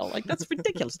erstwhile. Like, that's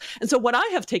ridiculous. And so what I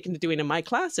have taken to doing in my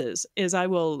classes is I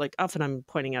will, like, often I'm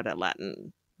pointing out a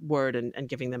Latin word and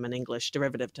giving them an English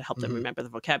derivative to help them remember the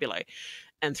vocabulary.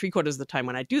 And 3/4 of the time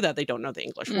when I do that, they don't know the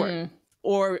English word.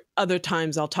 Or other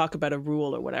times I'll talk about a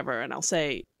rule or whatever, and I'll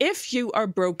say, if you are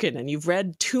broken and you've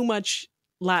read too much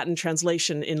Latin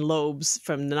translation in Lobes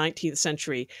from the 19th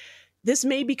century, this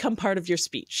may become part of your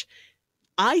speech.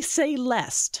 I say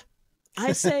lest.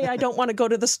 I say I don't want to go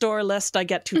to the store lest I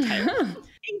get too tired.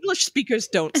 English speakers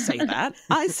don't say that.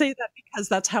 I say that because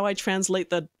that's how I translate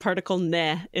the particle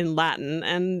ne in Latin,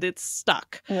 and it's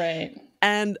stuck. Right.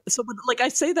 And so, like, I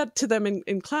say that to them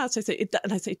in class. I say,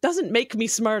 it doesn't make me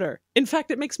smarter. In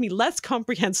fact, it makes me less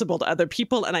comprehensible to other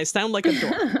people, and I sound like a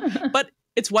dork. But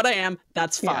it's what I am.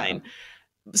 That's fine. Yeah.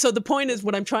 So the point is,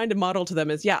 what I'm trying to model to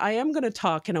them is, I am going to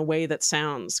talk in a way that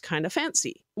sounds kind of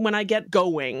fancy. When I get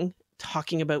going,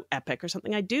 talking about epic or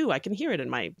something, I can hear it in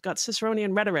my got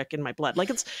Ciceronian rhetoric in my blood. Like,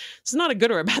 it's not a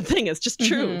good or a bad thing. It's just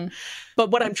true.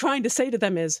 But what I'm trying to say to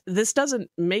them is, this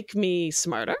doesn't make me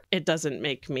smarter. It doesn't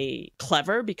make me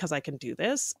clever because I can do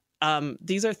this.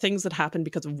 These are things that happen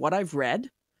because of what I've read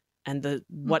and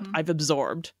what I've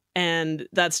absorbed. And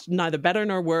that's neither better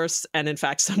nor worse. And in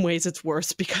fact, some ways it's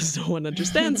worse because no one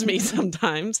understands me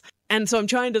sometimes. And so I'm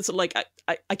trying to, like,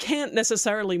 I can't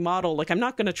necessarily model, like, I'm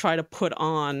not going to try to put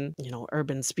on,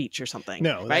 urban speech or something.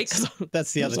 No, right?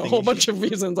 That's the other thing. There's a whole bunch of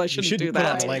reasons I shouldn't do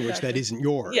that. Put on a language that isn't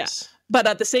yours. Yeah. But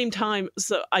at the same time,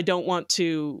 so I don't want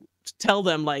to tell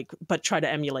them, like, but try to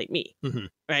emulate me,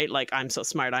 right? Like, I'm so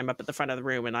smart. I'm up at the front of the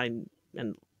room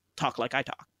and talk like I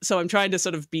talk. So I'm trying to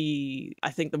sort of be, I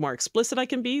think the more explicit I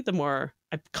can be, the more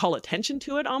I call attention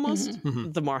to it almost,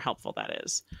 the more helpful that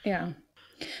is. Yeah.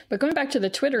 But going back to the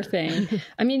Twitter thing,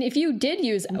 I mean, if you did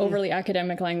use overly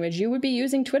academic language, you would be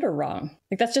using Twitter wrong.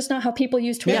 Like, that's just not how people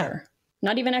use Twitter.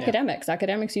 Not even academics.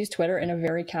 Academics use Twitter in a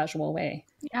very casual way.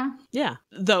 Yeah. Yeah.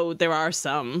 Though there are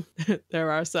some who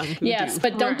yes, do.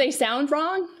 But don't they sound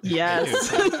wrong?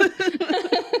 Yes.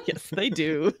 Yes, they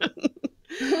do.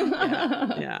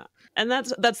 Yeah. And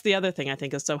that's the other thing I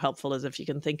think is so helpful, is if you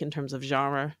can think in terms of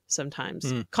genre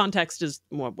sometimes. Context is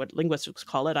more what linguists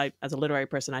call it. As a literary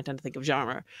person, I tend to think of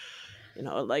genre.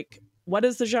 Like, what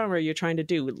is the genre you're trying to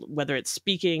do, whether it's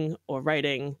speaking or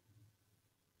writing,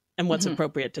 and what's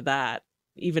appropriate to that,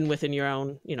 even within your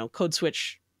own, code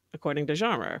switch according to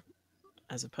genre,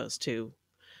 as opposed to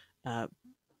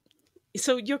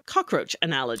so your cockroach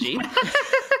analogy.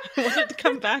 I wanted to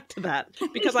come back to that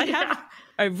because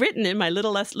I've written in my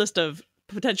little list of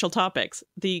potential topics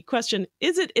the question,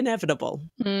 is it inevitable?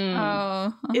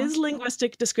 Is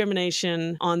linguistic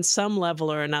discrimination on some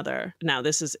level or another? Now,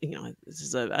 this is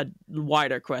a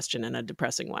wider question and a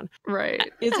depressing one.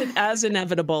 Right. Is it as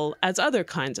inevitable as other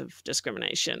kinds of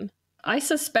discrimination? I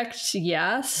suspect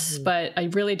yes, but I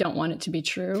really don't want it to be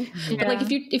true. Yeah. But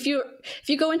like, if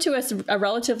you go into a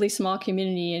relatively small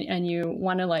community and you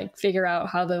want to, like, figure out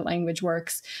how the language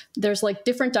works, there's, like,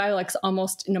 different dialects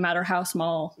almost no matter how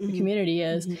small the community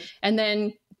is, and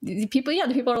then the people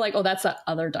are like, oh, that's that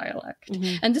other dialect,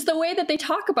 and just the way that they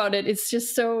talk about it, it's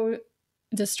just so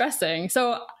distressing.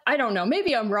 So I don't know.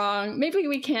 Maybe I'm wrong. Maybe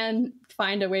we can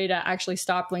find a way to actually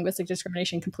stop linguistic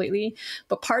discrimination completely.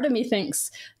 But part of me thinks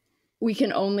we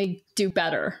can only do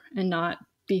better and not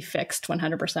be fixed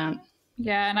 100%.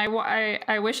 Yeah, and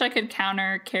I wish I could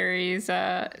counter Carrie's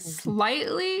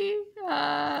slightly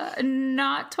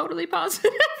not totally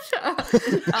positive,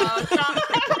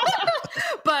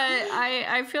 but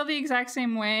I feel the exact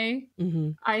same way.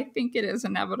 I think it is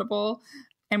inevitable,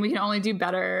 and we can only do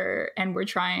better. And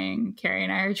Carrie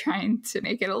and I are trying to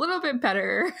make it a little bit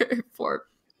better for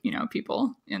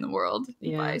people in the world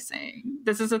by saying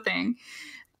this is a thing.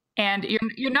 And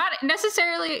you're not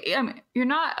necessarily, you're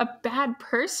not a bad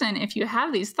person if you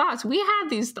have these thoughts. We had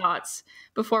these thoughts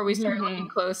before we started looking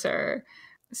closer.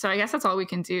 So I guess that's all we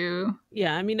can do.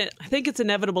 Yeah, I mean, I think it's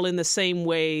inevitable in the same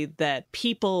way that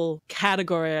people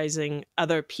categorizing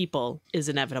other people is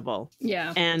inevitable.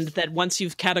 Yeah. And that once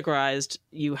you've categorized,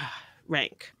 you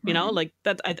rank, you know, like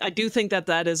that. I do think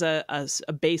that is a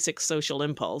basic social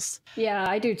impulse. Yeah,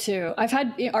 I do too. I've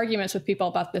had arguments with people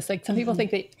about this. Like some people think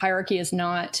that hierarchy is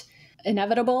not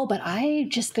inevitable, but I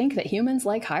just think that humans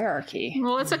like hierarchy.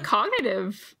 Well, it's a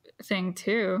cognitive thing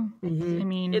too. I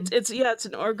mean, it's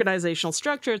an organizational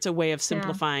structure. It's a way of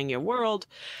simplifying your world.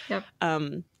 Yep.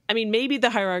 I mean, maybe the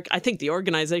hierarchy, I think the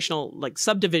organizational like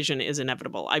subdivision is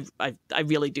inevitable. I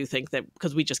really do think that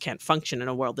because we just can't function in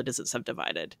a world that isn't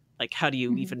subdivided. Like, how do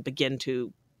you even begin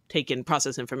to take in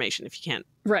process information if you can't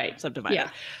subdivide it?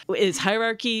 Is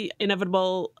hierarchy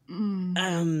inevitable?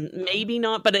 Maybe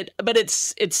not, but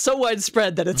it's so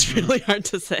widespread that it's really hard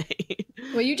to say.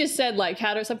 Well, you just said like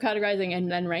subcategorizing and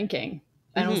then ranking.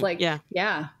 And I was like, yeah.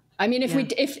 I mean, if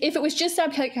it was just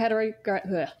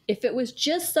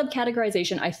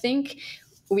subcategorization, I think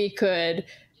we could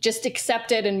just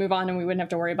accept it and move on and we wouldn't have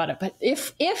to worry about it. But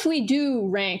if we do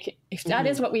rank, if that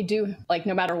is what we do, like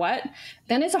no matter what,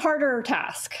 then it's a harder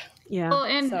task. Yeah. Well,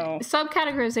 and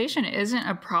subcategorization isn't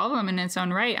a problem in its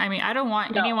own right. I mean, I don't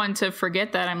want anyone to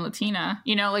forget that I'm Latina.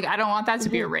 You know, like I don't want that to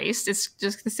be erased. It's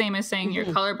just the same as saying you're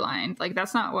colorblind. Like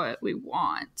that's not what we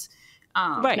want.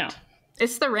 Right. No.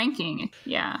 It's the ranking.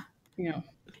 Yeah.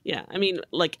 Yeah, I mean,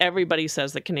 like everybody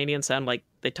says that Canadians sound like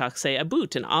they say a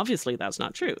boot, and obviously that's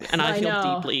not true. And I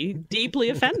feel deeply, deeply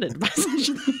offended by such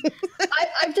a thing.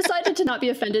 I've decided to not be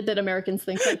offended that Americans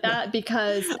think like that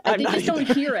because they just don't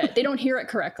hear it. They don't hear it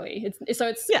correctly. It's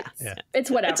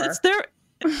whatever. It's their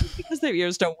because their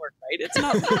ears don't work right. It's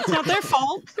not their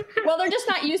fault. Well, they're just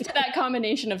not used to that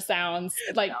combination of sounds.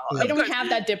 Like they don't have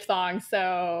that diphthong,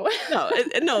 so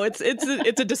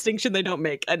it's a distinction they don't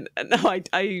make. And no,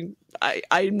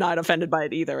 I'm not offended by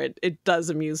it either. It does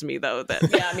amuse me though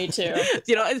that me too.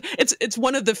 You know, it's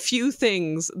one of the few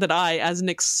things that I, as an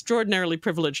extraordinarily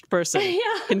privileged person,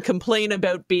 can complain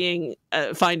about being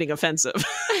finding offensive.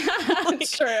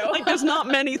 It's true. Like there's not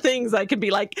many things I could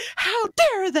be like, how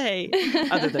dare they?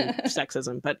 Other than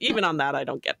sexism, but even on that, I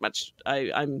don't get much.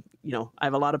 I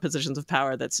have a lot of positions of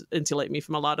power that insulate me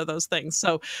from a lot of those things.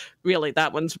 So, really,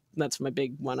 that's my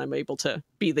big one. I'm able to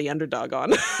be the underdog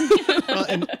on. Well,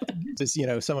 and just,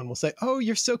 someone will say, "Oh,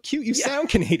 you're so cute. You sound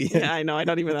Canadian." Yeah, I know. I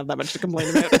don't even have that much to complain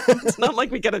about. It's not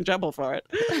like we get in trouble for it.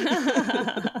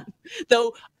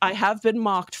 Though I have been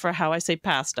mocked for how I say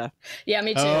pasta. Yeah,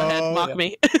 me too. Go ahead, mock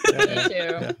me. Me too.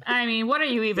 Yeah. I mean, what are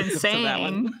you even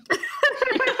saying?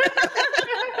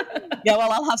 Yeah,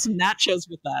 well, I'll have some nachos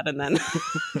with that, and then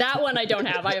that one I don't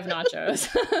have. I have nachos,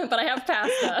 but I have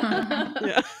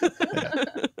pasta.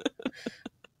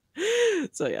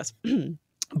 So yes.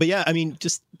 But yeah, I mean,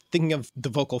 just thinking of the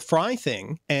vocal fry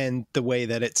thing and the way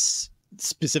that it's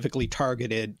specifically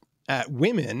targeted at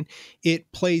women,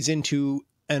 it plays into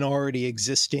an already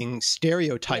existing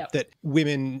stereotype that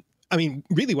women, I mean,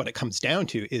 really what it comes down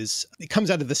to is it comes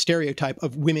out of the stereotype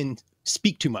of women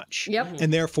speak too much. Yep.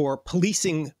 And therefore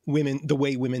policing women the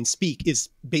way women speak is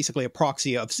basically a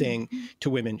proxy of saying to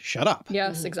women, shut up.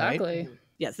 Yes, exactly. Right?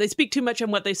 Yes, they speak too much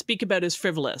and what they speak about is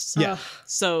frivolous. Yeah.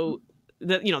 So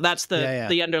that's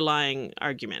the underlying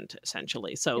argument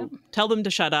essentially. So tell them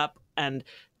to shut up and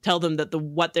tell them that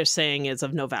what they're saying is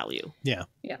of no value. Yeah.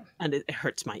 Yeah. And it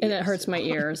hurts my ears. And it hurts my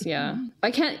ears, yeah. I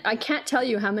can't tell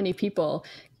you how many people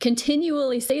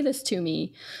continually say this to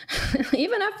me,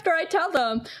 even after I tell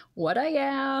them what I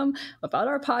am about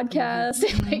our podcast.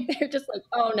 Like, they're just like,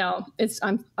 "Oh no,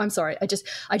 I'm sorry. I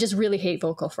just really hate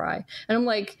vocal fry." And I'm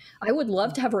like, I would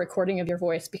love to have a recording of your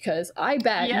voice because I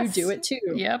bet you do it too.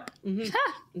 Yep.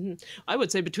 I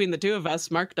would say between the two of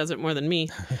us, Mark does it more than me,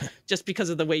 just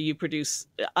because of the way you produce.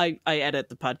 I edit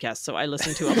the podcast, so I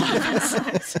listen to a lot of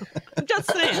it. So,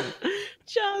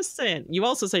 just saying. You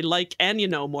also say like and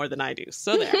more than I do.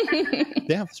 So there.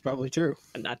 Yeah, it's probably true.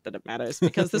 And not that it matters,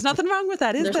 because there's nothing wrong with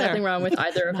that, is there? There's nothing wrong with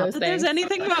either of those things. There's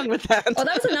anything wrong with that. Well,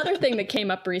 that was another thing that came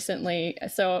up recently.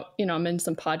 So, I'm in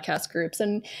some podcast groups,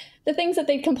 and the things that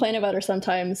they complain about are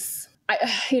sometimes,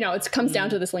 it comes down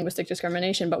to this linguistic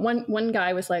discrimination. But one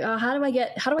guy was like, "Oh, how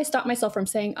do I stop myself from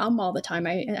saying all the time?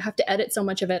 I have to edit so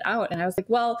much of it out." And I was like,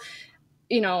 well,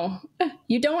 you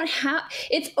don't have,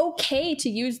 it's okay to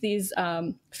use these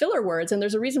filler words. And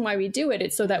there's a reason why we do it.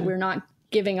 It's so that we're not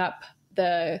giving up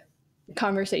the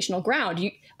conversational ground.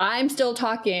 I'm still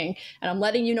talking and I'm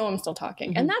letting you know I'm still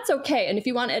talking. And that's okay. And if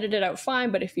you want to edit it out,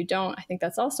 fine. But if you don't, I think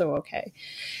that's also okay.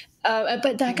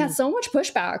 But that got so much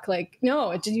pushback. Like, no,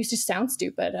 it used to sound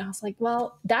stupid. And I was like,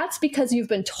 well, that's because you've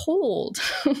been told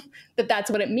that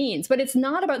that's what it means. But it's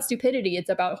not about stupidity. It's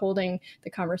about holding the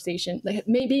conversation, like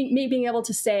maybe being able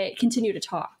to continue to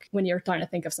talk when you're trying to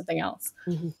think of something else.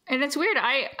 And it's weird.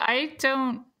 I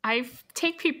don't I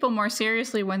take people more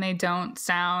seriously when they don't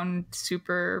sound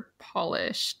super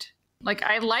polished. Like,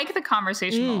 I like the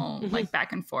conversational, like,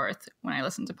 back and forth when I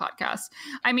listen to podcasts.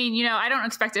 I mean, you know, I don't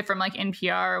expect it from, like,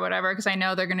 NPR or whatever, because I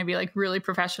know they're going to be, like, really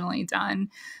professionally done.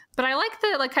 But I like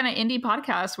the, like, kind of indie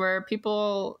podcasts where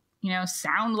people, you know,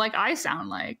 sound like I sound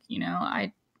like, you know,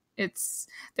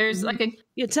 there's like a...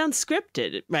 It sounds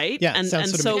scripted, right? Yeah, and sort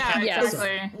so yeah,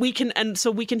 exactly.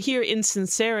 we can hear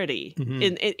insincerity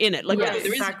in it. Like, whether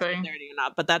there is insincerity or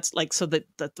not, but that's like, so that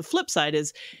the flip side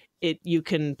is you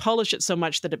can polish it so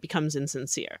much that it becomes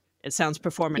insincere. It sounds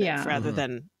performative rather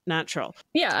than natural.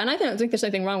 Yeah, and I don't think there's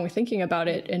anything wrong with thinking about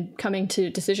it and coming to a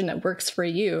decision that works for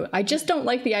you. I just don't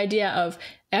like the idea of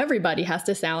everybody has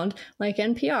to sound like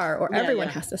NPR or everyone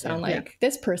has to sound like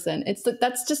this person.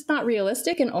 That's just not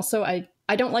realistic, and also I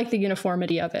don't like the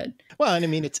uniformity of it. Well, and I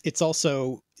mean, it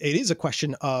is a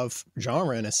question of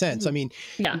genre in a sense. I mean,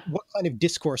 what kind of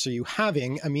discourse are you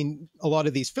having? I mean, a lot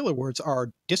of these filler words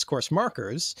are discourse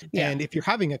markers. And if you're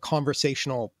having a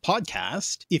conversational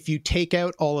podcast, if you take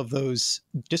out all of those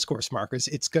discourse markers,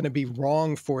 it's going to be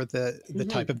wrong for the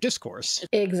type of discourse.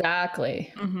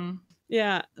 Exactly.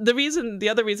 Yeah. The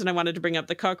other reason I wanted to bring up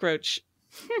the cockroach,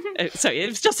 sorry, it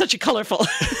was just such a colorful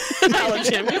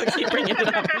analogy. I'm going to keep bringing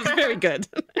it up. It was very good.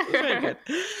 Very good.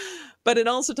 But it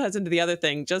also ties into the other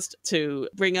thing, just to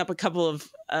bring up a couple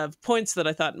of points that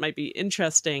I thought might be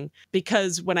interesting,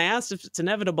 because when I asked if it's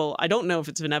inevitable, I don't know if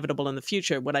it's inevitable in the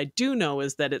future. What I do know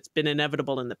is that it's been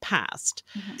inevitable in the past.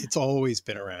 It's always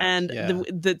been around. And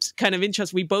the kind of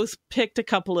interest, we both picked a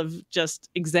couple of just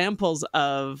examples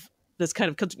of this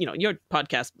kind of, you know, your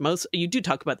podcast, you do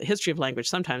talk about the history of language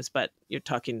sometimes, but you're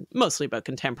talking mostly about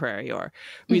contemporary or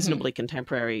reasonably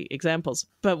contemporary examples.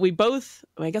 But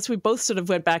I guess we both sort of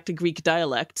went back to Greek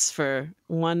dialects for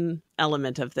one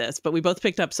element of this, but we both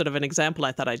picked up sort of an example.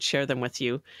 I thought I'd share them with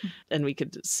you, and we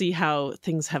could see how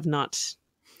things have not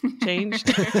changed.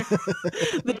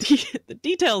 The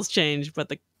details change, but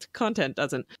the content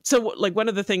doesn't. So, like, one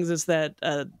of the things is that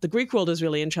the Greek world is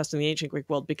really interesting, the ancient Greek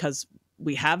world, because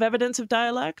we have evidence of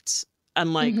dialects,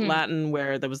 unlike Latin,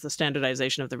 where there was the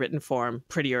standardization of the written form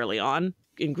pretty early on.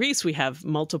 In Greece, we have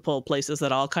multiple places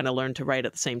that all kind of learned to write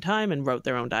at the same time and wrote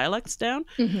their own dialects down.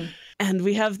 And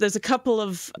there's a couple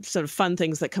of sort of fun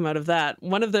things that come out of that.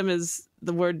 One of them is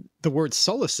the word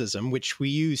solecism, which we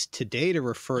use today to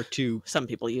refer to... Some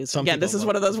people use. Again, this is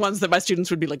one of those ones that my students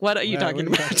would be like, what are you talking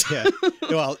about?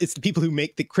 Well, it's the people who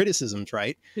make the criticisms,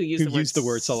 right? Who use the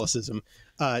word solecism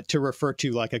to refer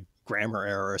to like a grammar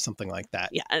error or something like that.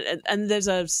 Yeah, and there's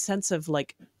a sense of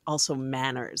like also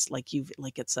manners, like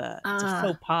it's a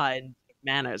faux pas in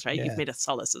manners, right? You've made a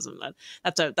solecism.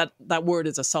 That word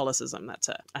is a solecism.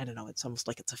 I don't know, it's almost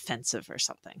like it's offensive or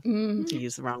something to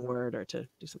use the wrong word or to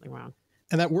do something wrong.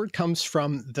 And that word comes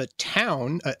from the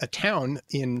town, a town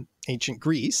in ancient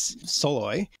Greece,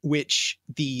 Soloi, which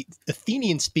the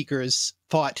Athenian speakers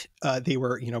thought they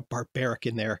were, you know, barbaric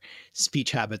in their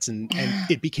speech habits, and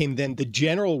it became then the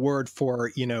general word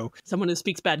for, you know, someone who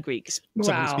speaks bad Greek.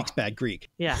 Someone who speaks bad Greek.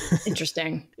 Yeah.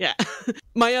 Interesting. Yeah.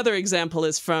 My other example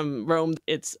is from Rome.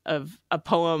 It's of a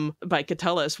poem by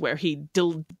Catullus where he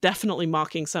definitely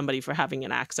mocking somebody for having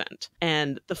an accent.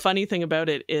 And the funny thing about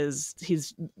it is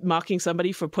he's mocking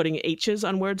somebody for putting H's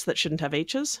on words that shouldn't have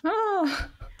H's. Oh.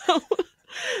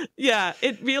 Yeah,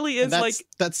 it really is.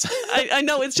 That's I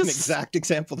know, it's just an exact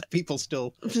example that people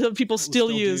still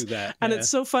use that. And it's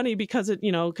so funny because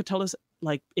Catullus,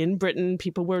 like in Britain,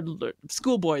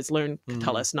 schoolboys learn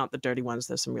Catullus, not the dirty ones.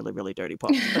 There's some really, really dirty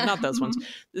poems, but not those ones.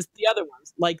 There's the other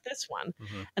ones, like this one.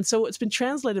 And so it's been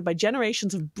translated by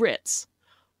generations of Brits,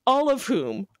 all of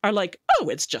whom are like, oh,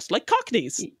 it's just like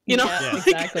Cockneys, you know? Yeah,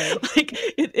 exactly. Like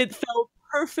it fell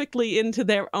perfectly into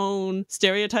their own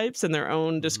stereotypes and their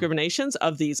own discriminations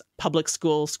of these public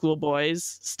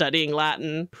schoolboys studying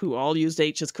Latin who all used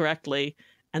H's correctly.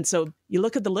 And so you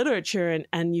look at the literature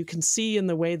and you can see in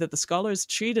the way that the scholars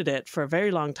treated it for a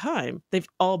very long time, they've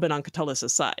all been on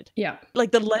Catullus's side. Yeah.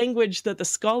 Like the language that the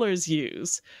scholars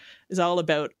use is all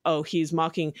about, oh, he's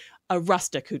mocking a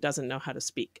rustic who doesn't know how to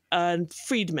speak, a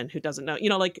freedman who doesn't know,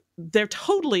 like they're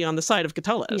totally on the side of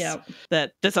Catullus. Yep.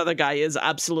 That this other guy is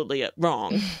absolutely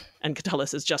wrong. And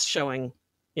Catullus is just showing,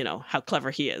 how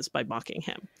clever he is by mocking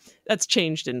him. That's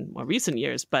changed in more recent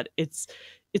years, but it's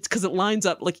because it lines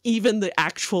up, like even the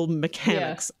actual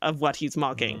mechanics of what he's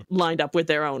mocking lined up with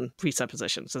their own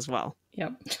presuppositions as well.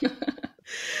 Yep.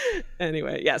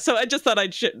 Anyway, yeah. So I just thought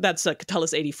that's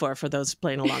Catullus 84 for those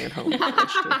playing along at home.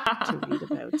 To read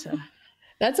about.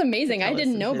 That's amazing. I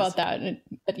didn't know his. about that.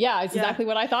 But yeah, it's exactly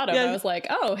what I thought of. I was like,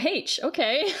 oh, H,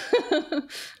 okay.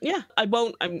 Yeah,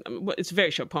 it's a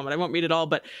very short poem, and I won't read it all,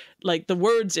 but like the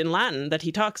words in Latin that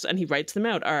he talks and he writes them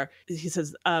out are, he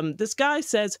says, this guy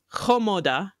says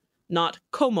chomoda, not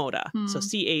comoda. So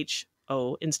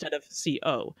CHO instead of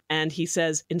CO. And he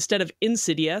says, instead of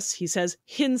insidious, he says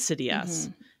hinsidious.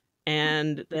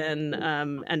 And then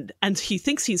and he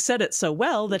thinks he's said it so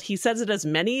well that he says it as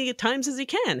many times as he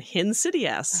can,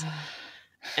 hinsidious.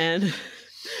 and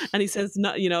he says,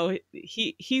 no, you know,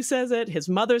 he says it, his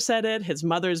mother said it, his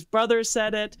mother's brother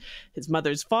said it, his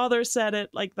mother's father said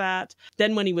it like that.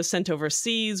 Then when he was sent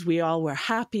overseas, we all were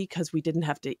happy because we didn't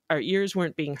have to, our ears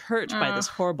weren't being hurt by this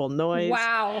horrible noise.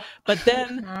 Wow. But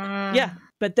then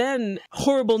but then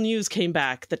horrible news came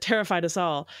back that terrified us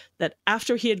all, that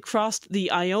after he had crossed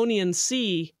the Ionian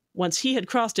Sea, once he had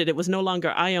crossed it, it was no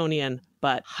longer Ionian,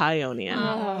 but Hionian.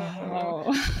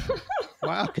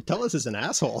 Wow, Catullus is an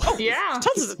asshole. Yeah.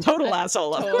 Catullus is a total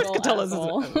asshole. Of course Catullus is an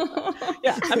asshole.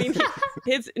 Yeah, I mean,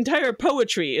 his entire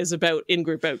poetry is about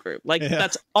in-group, out-group. Like,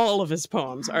 that's all of his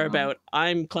poems are about,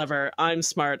 I'm clever, I'm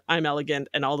smart, I'm elegant,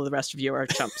 and all of the rest of you are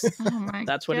chumps.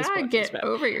 That's what his poetry is about. Get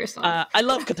over yourself. I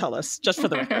love Catullus, just for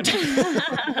the record.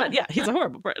 But yeah, he's a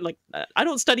horrible person. Like, I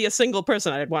don't study a single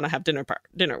person I'd want to have dinner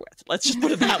with. Let's just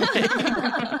put it that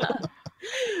way.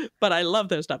 But I love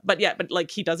their stuff. But yeah, but like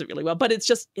he does it really well. But it's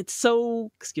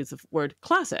so, excuse the word,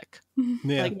 classic.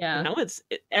 Yeah. Like, you know,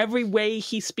 every way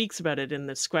he speaks about it and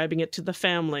describing it to the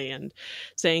family and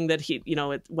saying that he, you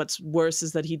know, what's worse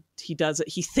is that he does it.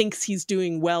 He thinks he's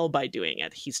doing well by doing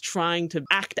it. He's trying to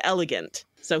act elegant.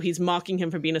 So he's mocking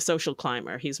him for being a social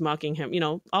climber. He's mocking him, you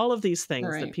know, all of these things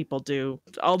that people do,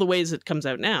 all the ways it comes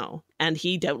out now. And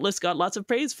he doubtless got lots of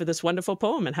praise for this wonderful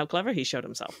poem and how clever he showed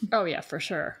himself. Oh, yeah, for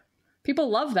sure.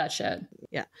 People love that shit.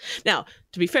 Yeah. Now,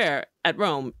 to be fair, at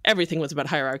Rome, everything was about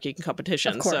hierarchy and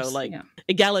competition. Of course, so, like,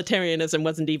 egalitarianism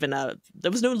wasn't even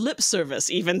there was no lip service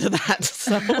even to that.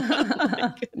 So,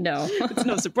 no. It's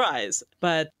no surprise.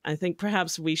 But I think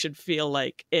perhaps we should feel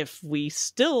like if we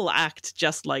still act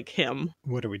just like him.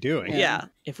 What are we doing? Yeah.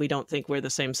 If we don't think we're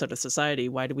the same sort of society,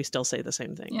 why do we still say the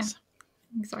same things?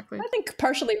 Yeah, exactly. I think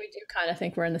partially we do kind of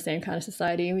think we're in the same kind of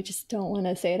society. We just don't want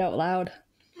to say it out loud.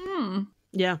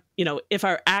 Yeah. You know, if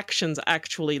our actions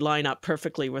actually line up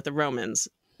perfectly with the Romans,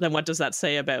 then what does that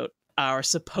say about our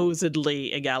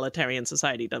supposedly egalitarian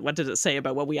society? What does it say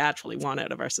about what we actually want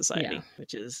out of our society,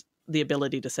 which is the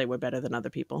ability to say we're better than other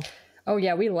people? Oh,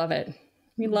 yeah, we love it.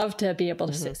 We love to be able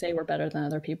to say we're better than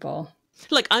other people.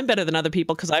 Like, I'm better than other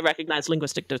people because I recognize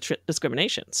linguistic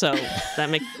discrimination. So that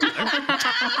makes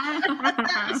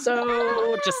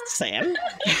So just saying.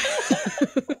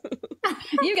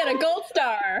 You get a gold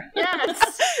star.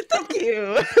 Yes. Thank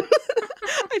you.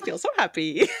 I feel so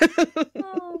happy.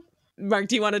 Mark,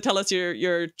 do you want to tell us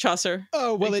your Chaucer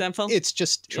example? It's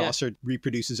just Chaucer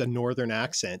reproduces a northern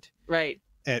accent. Right.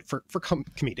 For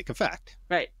comedic effect.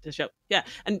 Right, to show. Yeah,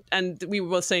 and we were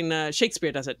both saying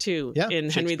Shakespeare does it too. Yeah, in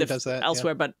Henry V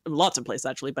elsewhere, but lots of places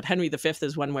actually. But Henry V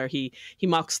is one where he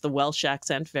mocks the Welsh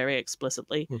accent very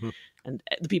explicitly, and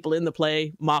the people in the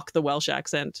play mock the Welsh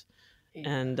accent,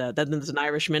 and then there's an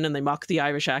Irishman and they mock the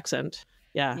Irish accent.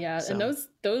 Yeah, so. And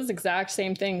those exact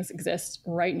same things exist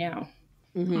right now.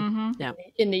 Yeah,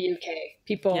 in the UK,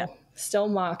 people still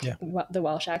mock the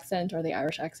Welsh accent or the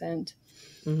Irish accent.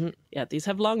 Yeah, these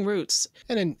have long roots.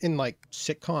 And in like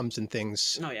sitcoms and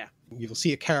things, you'll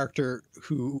see a character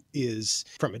who is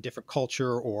from a different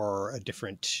culture or a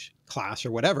different class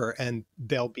or whatever, and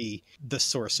they'll be the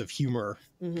source of humor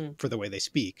for the way they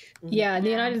speak. Yeah, in the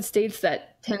United States,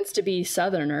 that tends to be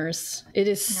Southerners. It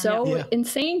is so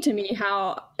insane to me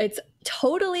how it's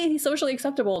totally socially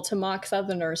acceptable to mock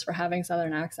Southerners for having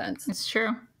Southern accents. It's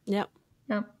true. Yep.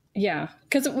 Yeah,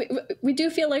 because we do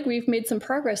feel like we've made some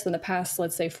progress in the past,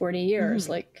 let's say 40 years.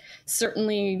 Like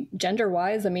certainly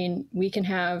gender-wise, I mean, we can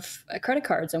have credit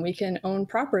cards and we can own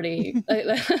property,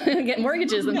 get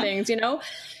mortgages and things, you know?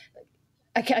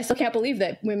 I still can't believe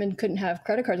that women couldn't have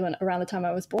credit cards around the time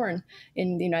I was born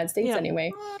in the United States anyway.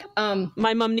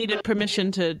 My mom needed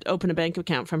permission to open a bank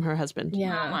account from her husband.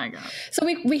 Yeah. Oh my God. So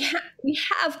we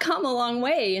have come a long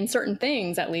way in certain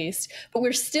things at least, but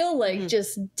we're still like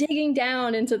just digging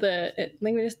down into the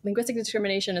linguistic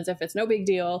discrimination as if it's no big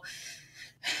deal.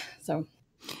 So...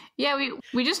 Yeah,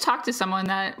 we just talked to someone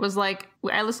that was like,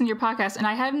 I listened to your podcast and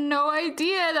I had no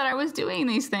idea that I was doing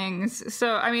these things.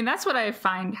 So, I mean, that's what I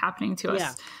find happening to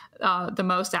us the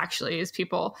most, actually, is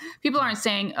people aren't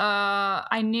saying,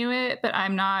 I knew it, but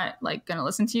I'm not like going to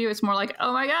listen to you. It's more like,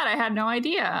 oh my God, I had no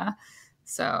idea.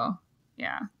 So,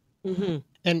 yeah. Mm-hmm.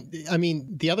 And I mean,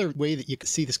 the other way that you can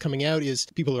see this coming out is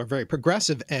people who are very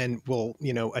progressive and will,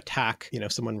 attack,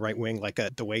 someone right wing, like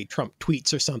the way Trump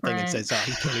tweets or something and says,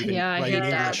 he can't even write in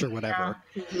English or whatever.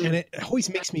 Yeah. Mm-hmm. And it always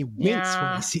makes me wince when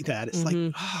I see that. It's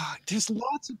like, there's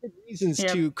lots of good reasons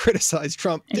to criticize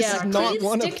Trump. This is not please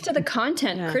one of them. Stick to the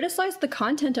content. Yeah. Criticize the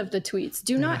content of the tweets.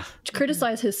 Do not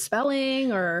criticize his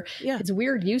spelling or his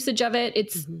weird usage of it.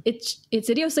 It's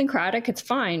idiosyncratic. It's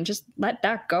fine. Just let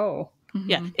that go.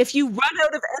 Yeah. If you run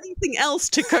out of anything else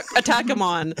to attack him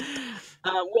on,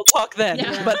 we'll talk then.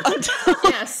 Yeah. But until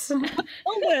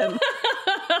then.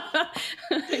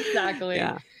 Exactly.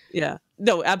 Yeah. Yeah.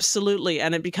 No, absolutely.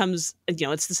 And it becomes,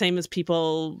 it's the same as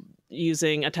people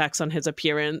using attacks on his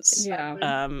appearance,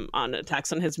 on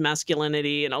attacks on his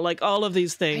masculinity, like all of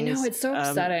these things. I know, it's so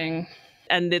upsetting.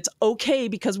 And it's okay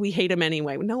because we hate him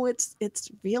anyway. No,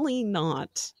 it's really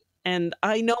not. And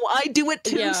I know I do it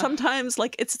too sometimes.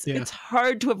 Like it's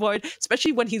hard to avoid,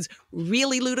 especially when he's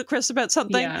really ludicrous about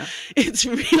something. Yeah. It's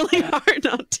really hard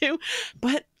not to.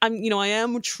 But I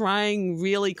am trying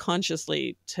really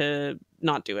consciously to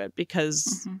not do it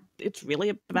because it's really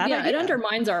a bad idea. It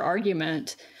undermines our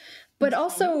argument. But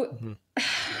also,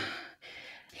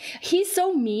 he's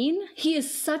so mean. He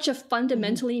is such a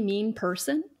fundamentally mean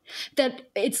person that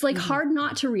it's like hard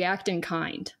not to react in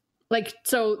kind. Like,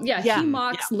 so he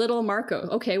mocks little Marco.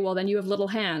 Okay, well then you have little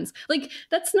hands. Like,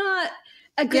 that's not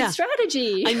a good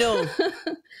strategy. I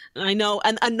know.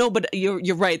 And no, but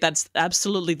you're right. That's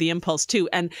absolutely the impulse too.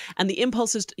 And the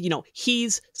impulse is,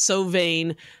 he's so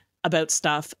vain about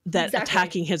stuff that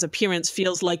attacking his appearance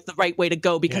feels like the right way to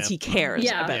go because he cares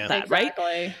about that,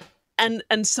 right?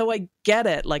 And so I get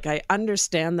it. Like, I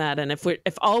understand that. And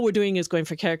if all we're doing is going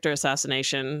for character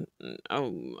assassination,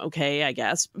 okay, I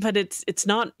guess. But it's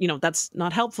not, that's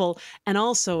not helpful. And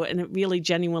also, and it really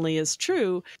genuinely is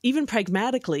true, even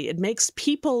pragmatically, it makes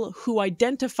people who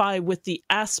identify with the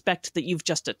aspect that you've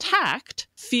just attacked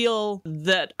feel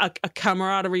that a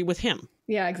camaraderie with him.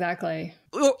 Yeah, exactly.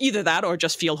 Or either that or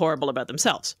just feel horrible about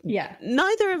themselves. Yeah.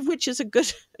 Neither of which is a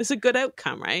good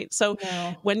outcome, right? So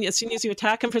as soon as you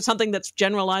attack him for something that's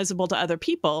generalizable to other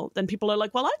people, then people are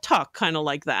like, well, I talk kind of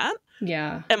like that.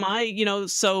 Yeah. Am I,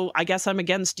 so I guess I'm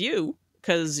against you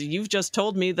because you've just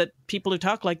told me that people who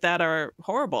talk like that are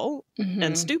horrible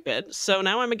and stupid. So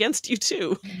now I'm against you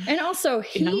too. And also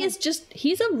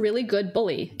he's a really good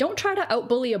bully. Don't try to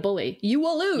outbully a bully. You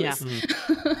will lose.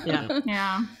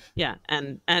 Yeah. Yeah,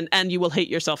 and you will hate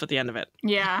yourself at the end of it.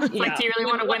 Yeah. Like, do you really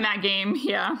want to win that game?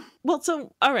 Yeah. Well,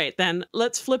 so, all right, then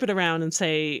let's flip it around and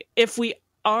say, if we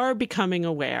are becoming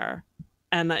aware,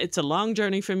 and it's a long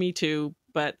journey for me too,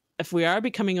 but if we are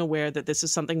becoming aware that this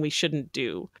is something we shouldn't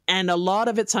do, and a lot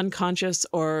of it's unconscious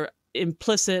or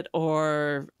implicit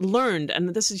or learned, and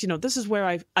this is where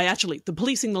I actually, the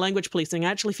language policing,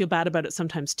 I actually feel bad about it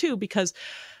sometimes too, because,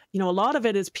 a lot of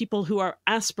it is people who are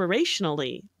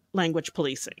aspirationally language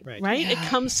policing, right? Yeah. It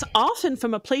comes often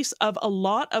from a place of a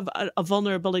lot of a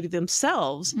vulnerability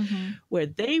themselves, where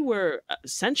they were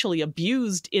essentially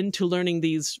abused into learning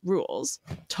these rules,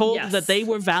 told that they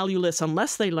were valueless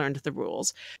unless they learned the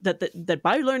rules, that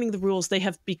by learning the rules, they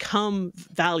have become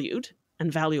valued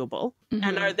and valuable,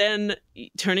 and are then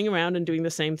turning around and doing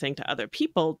the same thing to other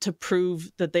people to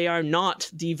prove that they are not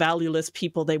the valueless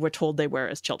people they were told they were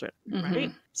as children,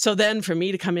 right? So then for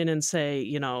me to come in and say,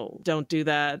 don't do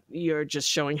that, you're just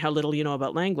showing how little you know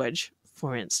about language,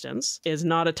 for instance, is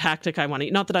not a tactic I want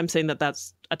to, not that I'm saying that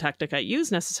that's a tactic I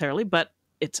use necessarily, but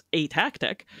it's a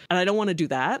tactic. And I don't want to do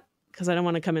that. Because I don't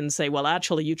want to come in and say, well,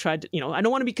 actually, you tried to, I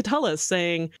don't want to be Catullus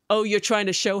saying, oh, you're trying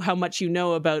to show how much you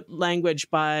know about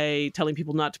language by telling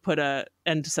people not to put an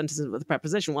end to sentences with a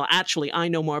preposition. Well, actually, I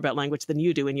know more about language than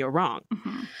you do, and you're wrong.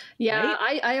 Yeah,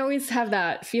 right? I always have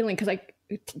that feeling because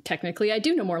technically I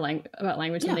do know more about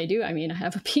language than they do. I mean, I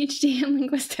have a PhD in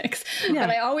linguistics, but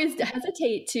I always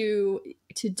hesitate to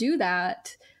do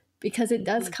that because it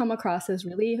does come across as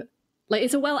really like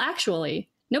it's a well actually.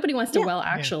 Nobody wants to well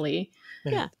actually.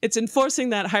 Yeah. It's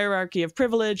enforcing that hierarchy of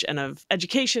privilege and of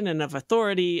education and of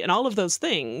authority and all of those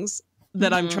things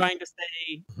that I'm trying to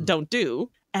say don't do.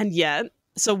 And yet,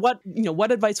 so what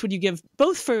advice would you give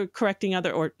both for correcting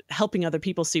other or helping other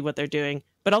people see what they're doing,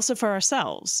 but also for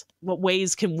ourselves? What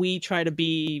ways can we try to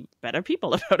be better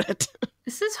people about it?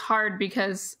 This is hard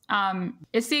because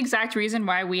it's the exact reason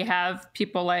why we have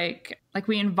people like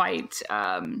we invite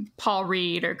Paul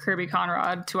Reed or Kirby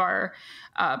Conrad to our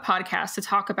podcast to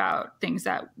talk about things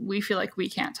that we feel like we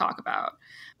can't talk about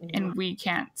and we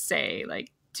can't say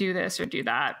like do this or do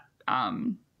that.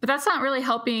 But that's not really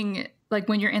helping like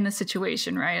when you're in the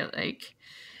situation, right? Like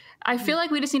I feel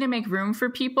like we just need to make room for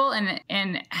people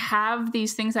and have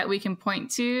these things that we can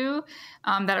point to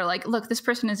that are like, look, this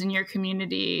person is in your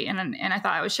community, and I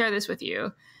thought I would share this with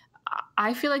you.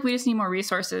 I feel like we just need more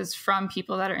resources from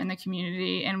people that are in the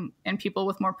community, and people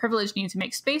with more privilege need to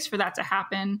make space for that to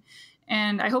happen.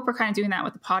 And I hope we're kind of doing that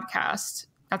with the podcast.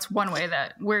 That's one way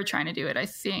that we're trying to do it, I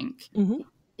think. Mm-hmm.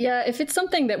 Yeah, if it's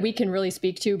something that we can really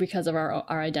speak to because of our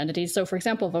identities. So, for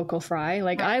example, vocal fry,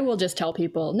 like I will just tell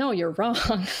people, no, you're wrong.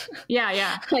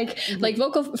 Yeah. Like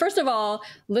vocal. First of all,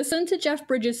 listen to Jeff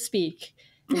Bridges speak.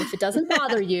 And if it doesn't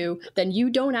bother you, then you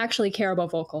don't actually care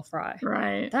about vocal fry.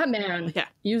 Right. That man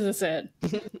uses it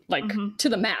like to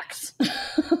the max.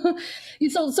 So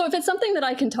if it's something that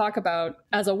I can talk about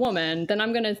as a woman, then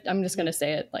I'm just gonna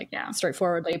say it like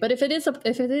straightforwardly. But if it is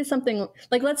something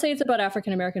like, let's say it's about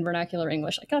African American vernacular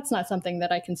English, like that's not something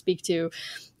that I can speak to,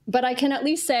 but I can at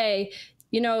least say,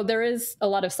 there is a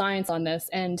lot of science on this,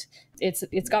 and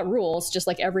it's got rules, just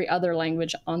like every other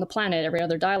language on the planet, every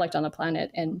other dialect on the planet,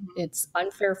 and it's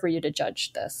unfair for you to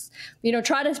judge this.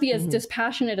 Try to be as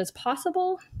dispassionate as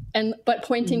possible, but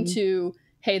pointing to,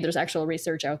 hey, there's actual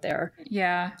research out there,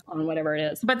 on whatever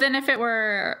it is. But then if it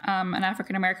were an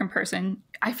African American person,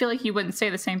 I feel like you wouldn't say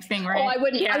the same thing, right? Oh, I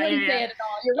wouldn't. I wouldn't say it at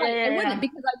all. You're right. I wouldn't,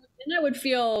 because I would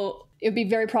feel it would be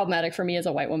very problematic for me as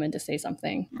a white woman to say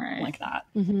something like that.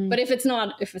 But if it's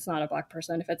not a Black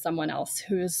person, if it's someone else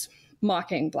who's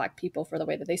mocking Black people for the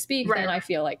way that they speak, then I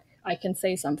feel like I can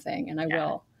say something, and I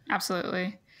will.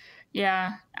 Absolutely.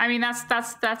 Yeah. I mean, that's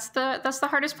the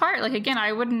hardest part. Like, again,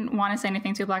 I wouldn't want to say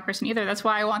anything to a Black person either. That's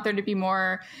why I want there to be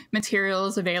more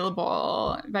materials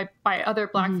available by other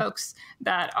Black folks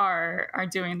that are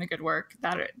doing the good work,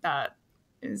 that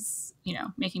is,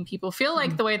 making people feel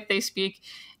like the way that they speak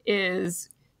is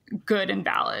good and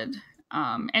valid,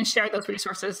 and share those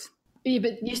resources. Yeah,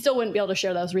 but you still wouldn't be able to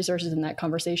share those resources in that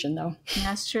conversation, though.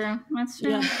 That's true.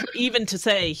 Yeah. Even to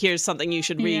say, here's something you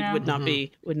should read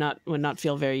would not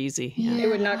feel very easy. Yeah. It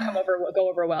would not go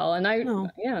over well. And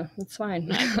that's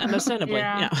fine. Understandably.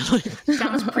 Yeah.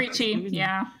 Sounds preachy.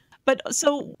 Yeah. But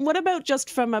so what about just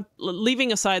from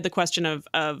leaving aside the question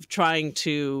of trying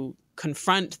to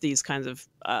confront these kinds of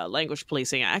language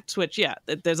policing acts, which,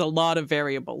 there's a lot of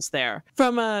variables there.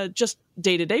 From a just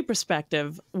day-to-day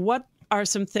perspective, what are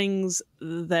some things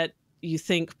that you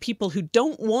think people who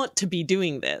don't want to be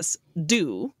doing this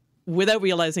do without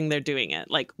realizing they're doing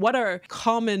it? Like, what are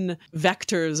common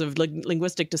vectors of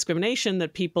linguistic discrimination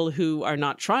that people who are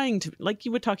not trying to, like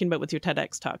you were talking about with your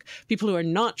TEDx talk, people who are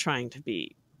not trying to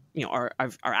be, are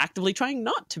actively trying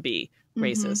not to be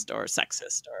racist or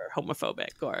sexist or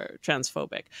homophobic or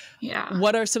transphobic. Yeah.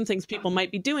 What are some things people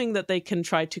might be doing that they can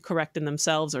try to correct in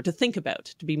themselves or to think about,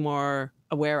 to be more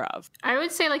aware of? I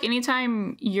would say, like,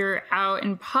 anytime you're out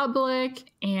in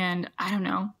public, and I don't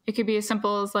know, it could be as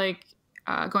simple as like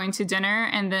going to dinner,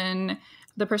 and then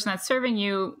the person that's serving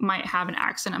you might have an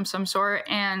accent of some sort,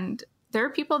 and there are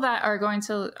people that are going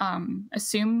to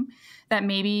assume that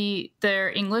maybe their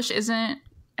English isn't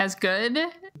as good,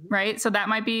 right? So that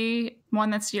might be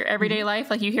one that's your everyday life.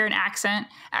 Like, you hear an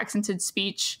accented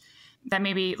speech that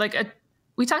maybe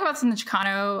we talk about this in the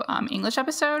Chicano English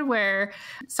episode, where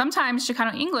sometimes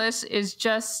Chicano English is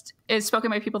spoken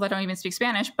by people that don't even speak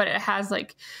Spanish, but it has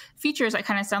like features that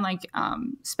kind of sound like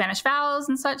Spanish vowels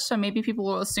and such. So maybe people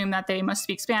will assume that they must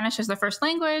speak Spanish as their first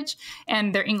language,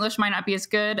 and their English might not be as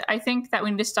good. I think that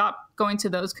we need to stop going to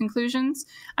those conclusions.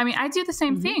 I mean, I do the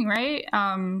same thing, right?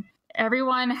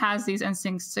 Everyone has these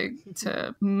instincts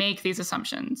to make these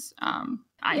assumptions,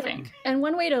 I think. And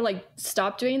one way to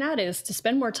stop doing that is to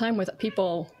spend more time with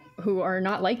people who are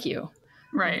not like you.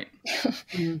 Right.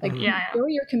 Go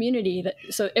your community.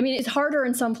 It's harder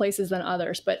in some places than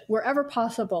others, but wherever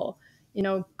possible,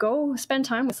 go spend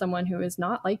time with someone who is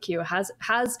not like you, has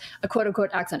a quote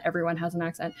unquote accent. Everyone has an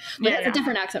accent, but it's a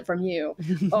different accent from you,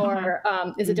 or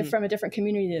is from a different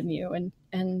community than you,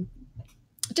 and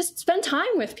just spend time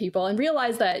with people and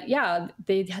realize that,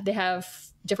 they have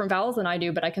different vowels than I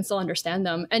do, but I can still understand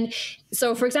them. And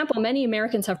so, for example, many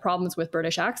Americans have problems with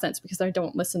British accents because I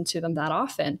don't listen to them that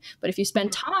often. But if you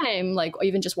spend time,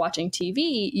 even just watching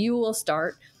TV, you will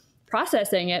start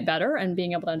processing it better and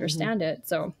being able to understand it.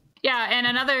 So. Yeah, and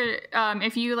another,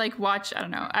 if you watch, I don't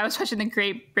know, I was watching the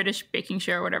Great British Baking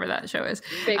Show or whatever that show is.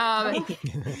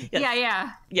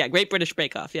 Yes. Yeah, Great British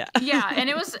Bake Off, yeah. Yeah, and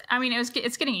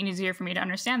it's getting easier for me to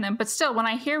understand them, but still, when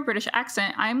I hear British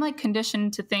accent, I'm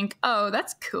conditioned to think, oh,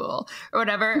 that's cool, or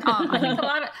whatever. I think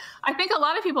I think a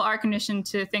lot of people are conditioned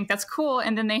to think that's cool,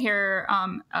 and then they hear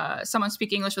someone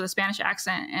speak English with a Spanish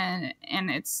accent, and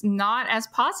it's not as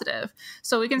positive.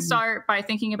 So we can start by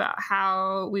thinking about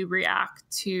how we react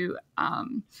to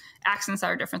accents that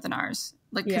are different than ours,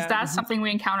 like, because that's something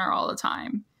we encounter all the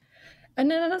time. And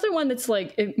then another one that's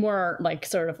like more like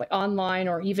sort of like online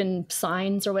or even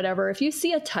signs or whatever. If you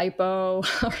see a typo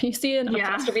or you see an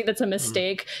apostrophe that's a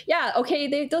mistake,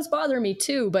 okay, those bother me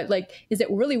too. But like, is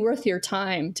it really worth your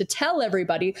time to tell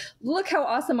everybody, look how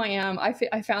awesome I am,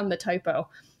 I found the typo?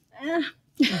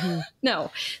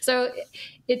 No. So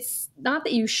it's not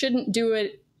that you shouldn't do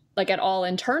it like at all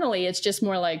internally. It's just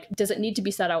more like, does it need to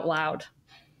be said out loud?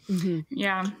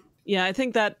 Yeah. Yeah, I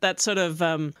think that sort of...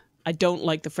 I don't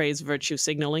like the phrase virtue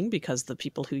signaling because the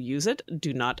people who use it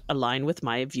do not align with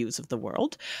my views of the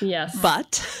world. Yes.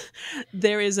 But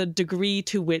there is a degree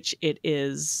to which it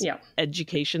is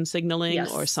education signaling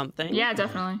or something. Yeah,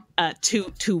 definitely.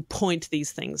 To point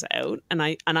these things out. And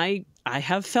I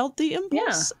have felt the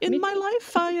impulse in my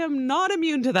life. I am not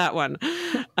immune to that one.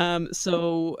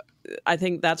 So I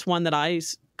think that's one that I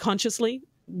consciously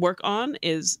work on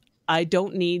is I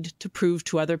don't need to prove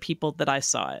to other people that I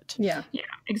saw it. Yeah,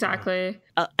 exactly.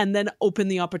 And then open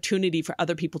the opportunity for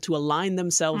other people to align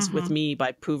themselves with me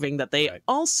by proving that they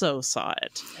also saw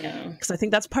it. Because I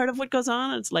think that's part of what goes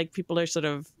on. It's like people are sort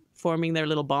of forming their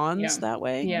little bonds that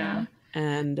way. Yeah.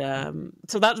 And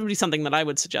so that would be something that I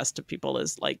would suggest to people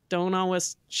is like, don't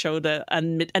always show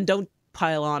and don't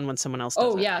pile on when someone else does it.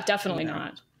 Oh, yeah, definitely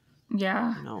not.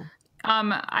 Yeah. No.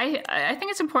 I think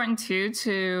it's important too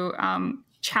to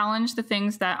challenge the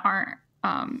things that aren't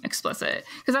explicit,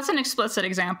 because that's an explicit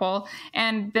example.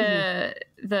 And the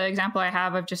example I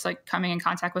have of just like coming in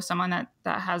contact with someone that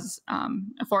has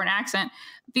a foreign accent,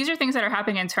 these are things that are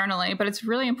happening internally, but it's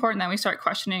really important that we start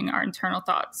questioning our internal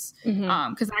thoughts,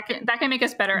 because that can make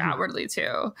us better outwardly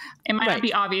too. It might not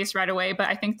be obvious right away, but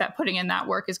I think that putting in that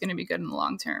work is going to be good in the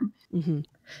long term.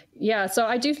 Yeah, so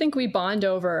I do think we bond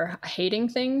over hating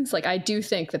things. Like, I do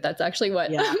think that that's actually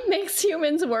what makes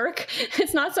humans work.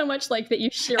 It's not so much like that you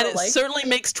share and it certainly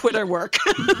makes Twitter work.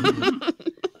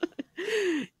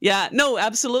 Yeah, no,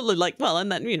 absolutely. Like, well,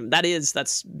 and that,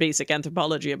 that's basic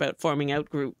anthropology about forming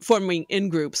in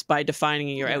groups by defining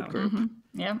your out group.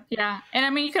 Yeah. And I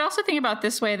mean, you could also think about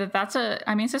this way, it's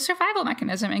a survival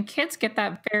mechanism, and kids get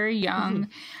that very young.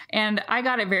 And I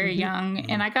got it very young,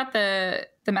 and I got the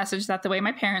message that the way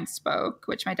my parents spoke,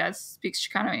 which my dad speaks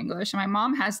Chicano English, and my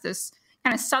mom has this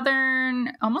kind of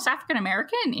Southern, almost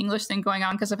African-American English thing going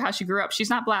on because of how she grew up. She's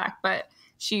not Black, but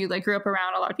she like grew up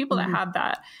around a lot of people that had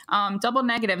that. Double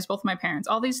negatives, both of my parents,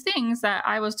 all these things that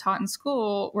I was taught in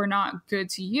school were not good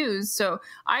to use. So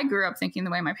I grew up thinking the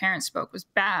way my parents spoke was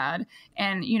bad,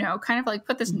 and, kind of like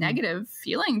put this negative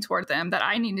feeling toward them that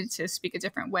I needed to speak a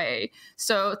different way.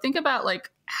 So think about like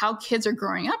how kids are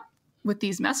growing up with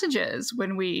these messages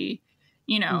when we,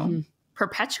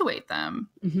 perpetuate them.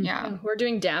 Yeah, we're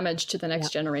doing damage to the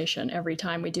next generation every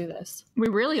time we do this. We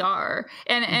really are.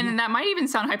 And that might even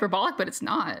sound hyperbolic, but it's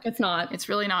not. It's not. It's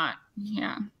really not.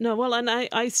 Yeah. No, well, and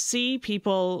I see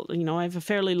people, I have a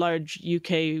fairly large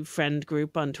UK friend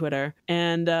group on Twitter,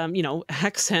 and,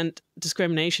 accent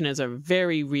discrimination is a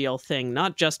very real thing,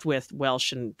 not just with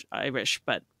Welsh and Irish,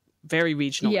 but very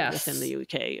regional within the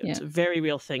UK. It's a very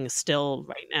real thing still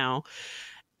right now.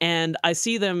 And I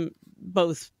see them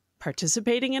both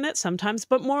participating in it sometimes,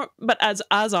 but as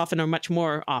often or much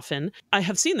more often, I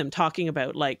have seen them talking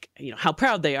about like, how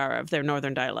proud they are of their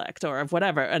Northern dialect or of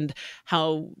whatever, and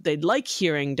how they'd like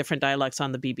hearing different dialects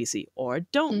on the BBC or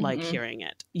don't like hearing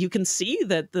it. You can see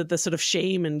that the sort of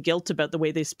shame and guilt about the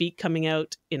way they speak coming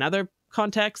out in other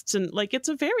contexts, and like it's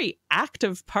a very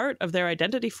active part of their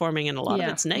identity forming, and a lot of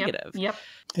it's negative. Yep.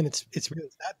 And it's really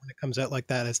sad when it comes out like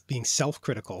that as being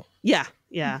self-critical. Yeah,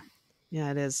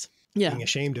 it is. Yeah, being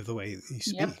ashamed of the way you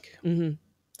speak.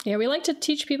 Yeah, we like to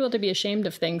teach people to be ashamed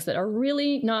of things that are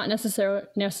really not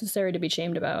necessary to be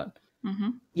shamed about.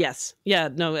 Yes. Yeah.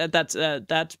 No.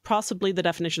 That's possibly the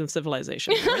definition of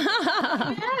civilization.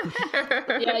 Right?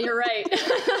 Yeah, you're right.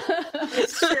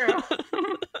 It's true.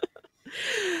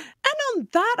 And on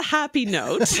that happy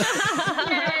note,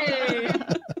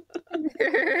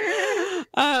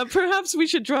 perhaps we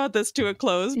should draw this to a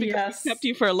close, because we kept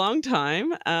you for a long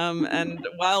time. And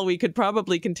while we could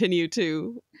probably continue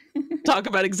to talk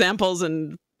about examples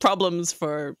and problems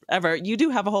forever, you do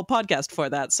have a whole podcast for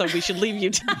that, so we should leave you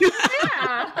to do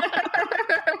that.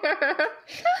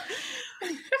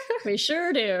 We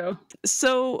sure do.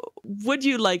 So would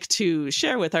you like to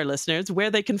share with our listeners where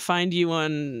they can find you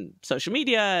on social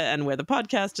media and where the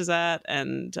podcast is at,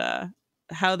 and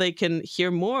how they can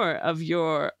hear more of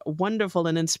your wonderful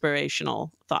and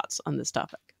inspirational thoughts on this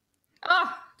topic.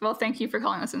 Oh, well, thank you for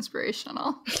calling us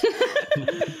inspirational.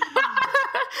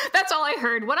 That's all I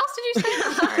heard. What else did you say?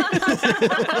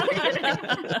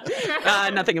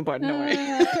 Sorry. Nothing important, don't worry.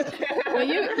 Well,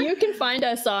 you can find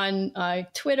us on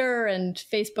Twitter and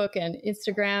Facebook and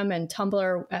Instagram and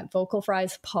Tumblr at Vocal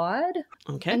Fries Pod.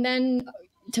 Okay. And then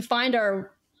to find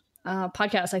our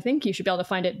podcast, I think you should be able to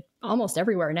find it almost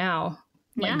everywhere now.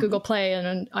 Like Google Play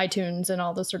and iTunes and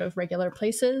all those sort of regular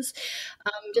places.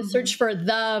 Just search for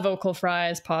the Vocal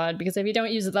Fries Pod, because if you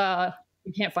don't use the,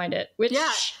 you can't find it. Which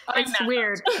it's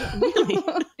weird. Really?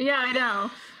 Yeah, I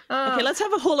know. Okay, let's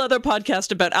have a whole other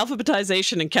podcast about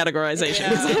alphabetization and categorization,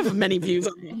 because I have many views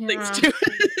on things too.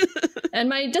 And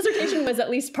my dissertation was at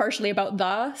least partially about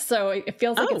the, so it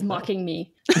feels like it's mocking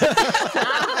me.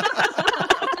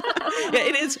 Yeah,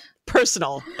 it is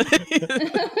personal.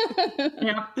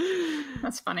 Yeah,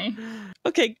 that's funny.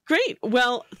 Okay, great.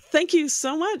 Well, thank you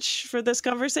so much for this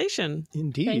conversation.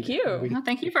 Indeed. Thank you. Well,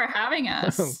 thank you for having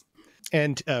us.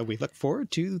 And we look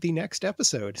forward to the next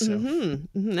episode. So.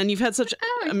 And you've had such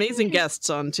amazing guests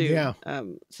on too. Yeah.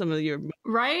 Some of your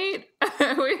Right?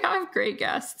 We have great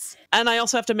guests. And I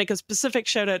also have to make a specific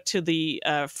shout out to the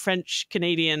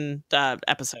French-Canadian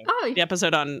episode. Oh, the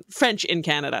episode on French in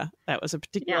Canada. That was a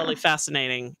particularly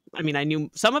fascinating. I mean, I knew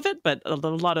some of it, but a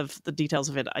lot of the details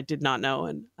of it I did not know,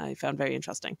 and I found very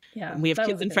interesting. Yeah, and we have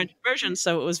kids in French versions,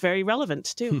 so it was very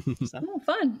relevant too. So. Oh,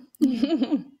 fun.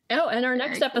 And our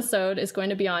next episode is going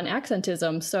to be on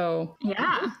accentism. So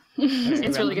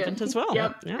it's really good as well.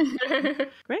 Yep. Yeah.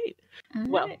 Great. All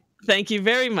Well, right. thank you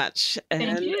very much.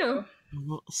 Thank you.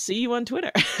 We'll see you on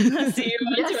Twitter. See you on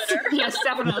Twitter. Yes,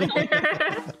 definitely.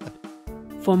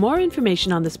 For more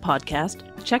information on this podcast,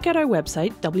 check out our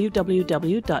website,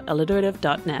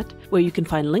 www.alliterative.net, where you can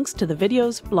find links to the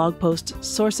videos, blog posts,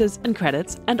 sources, and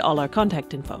credits, and all our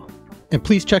contact info. And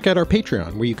please check out our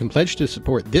Patreon, where you can pledge to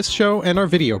support this show and our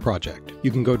video project. You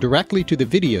can go directly to the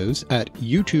videos at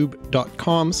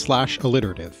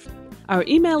youtube.com/alliterative. Our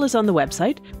email is on the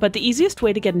website, but the easiest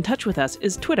way to get in touch with us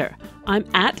is Twitter. I'm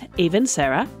at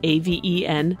Avensarah,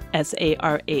 AVENSARAH.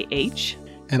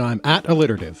 And I'm at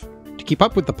alliterative. To keep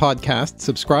up with the podcast,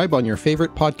 subscribe on your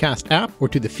favorite podcast app or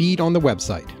to the feed on the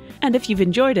website. And if you've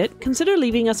enjoyed it, consider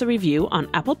leaving us a review on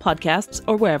Apple Podcasts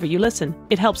or wherever you listen.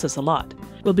 It helps us a lot.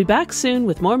 We'll be back soon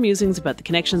with more musings about the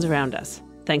connections around us.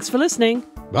 Thanks for listening.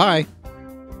 Bye.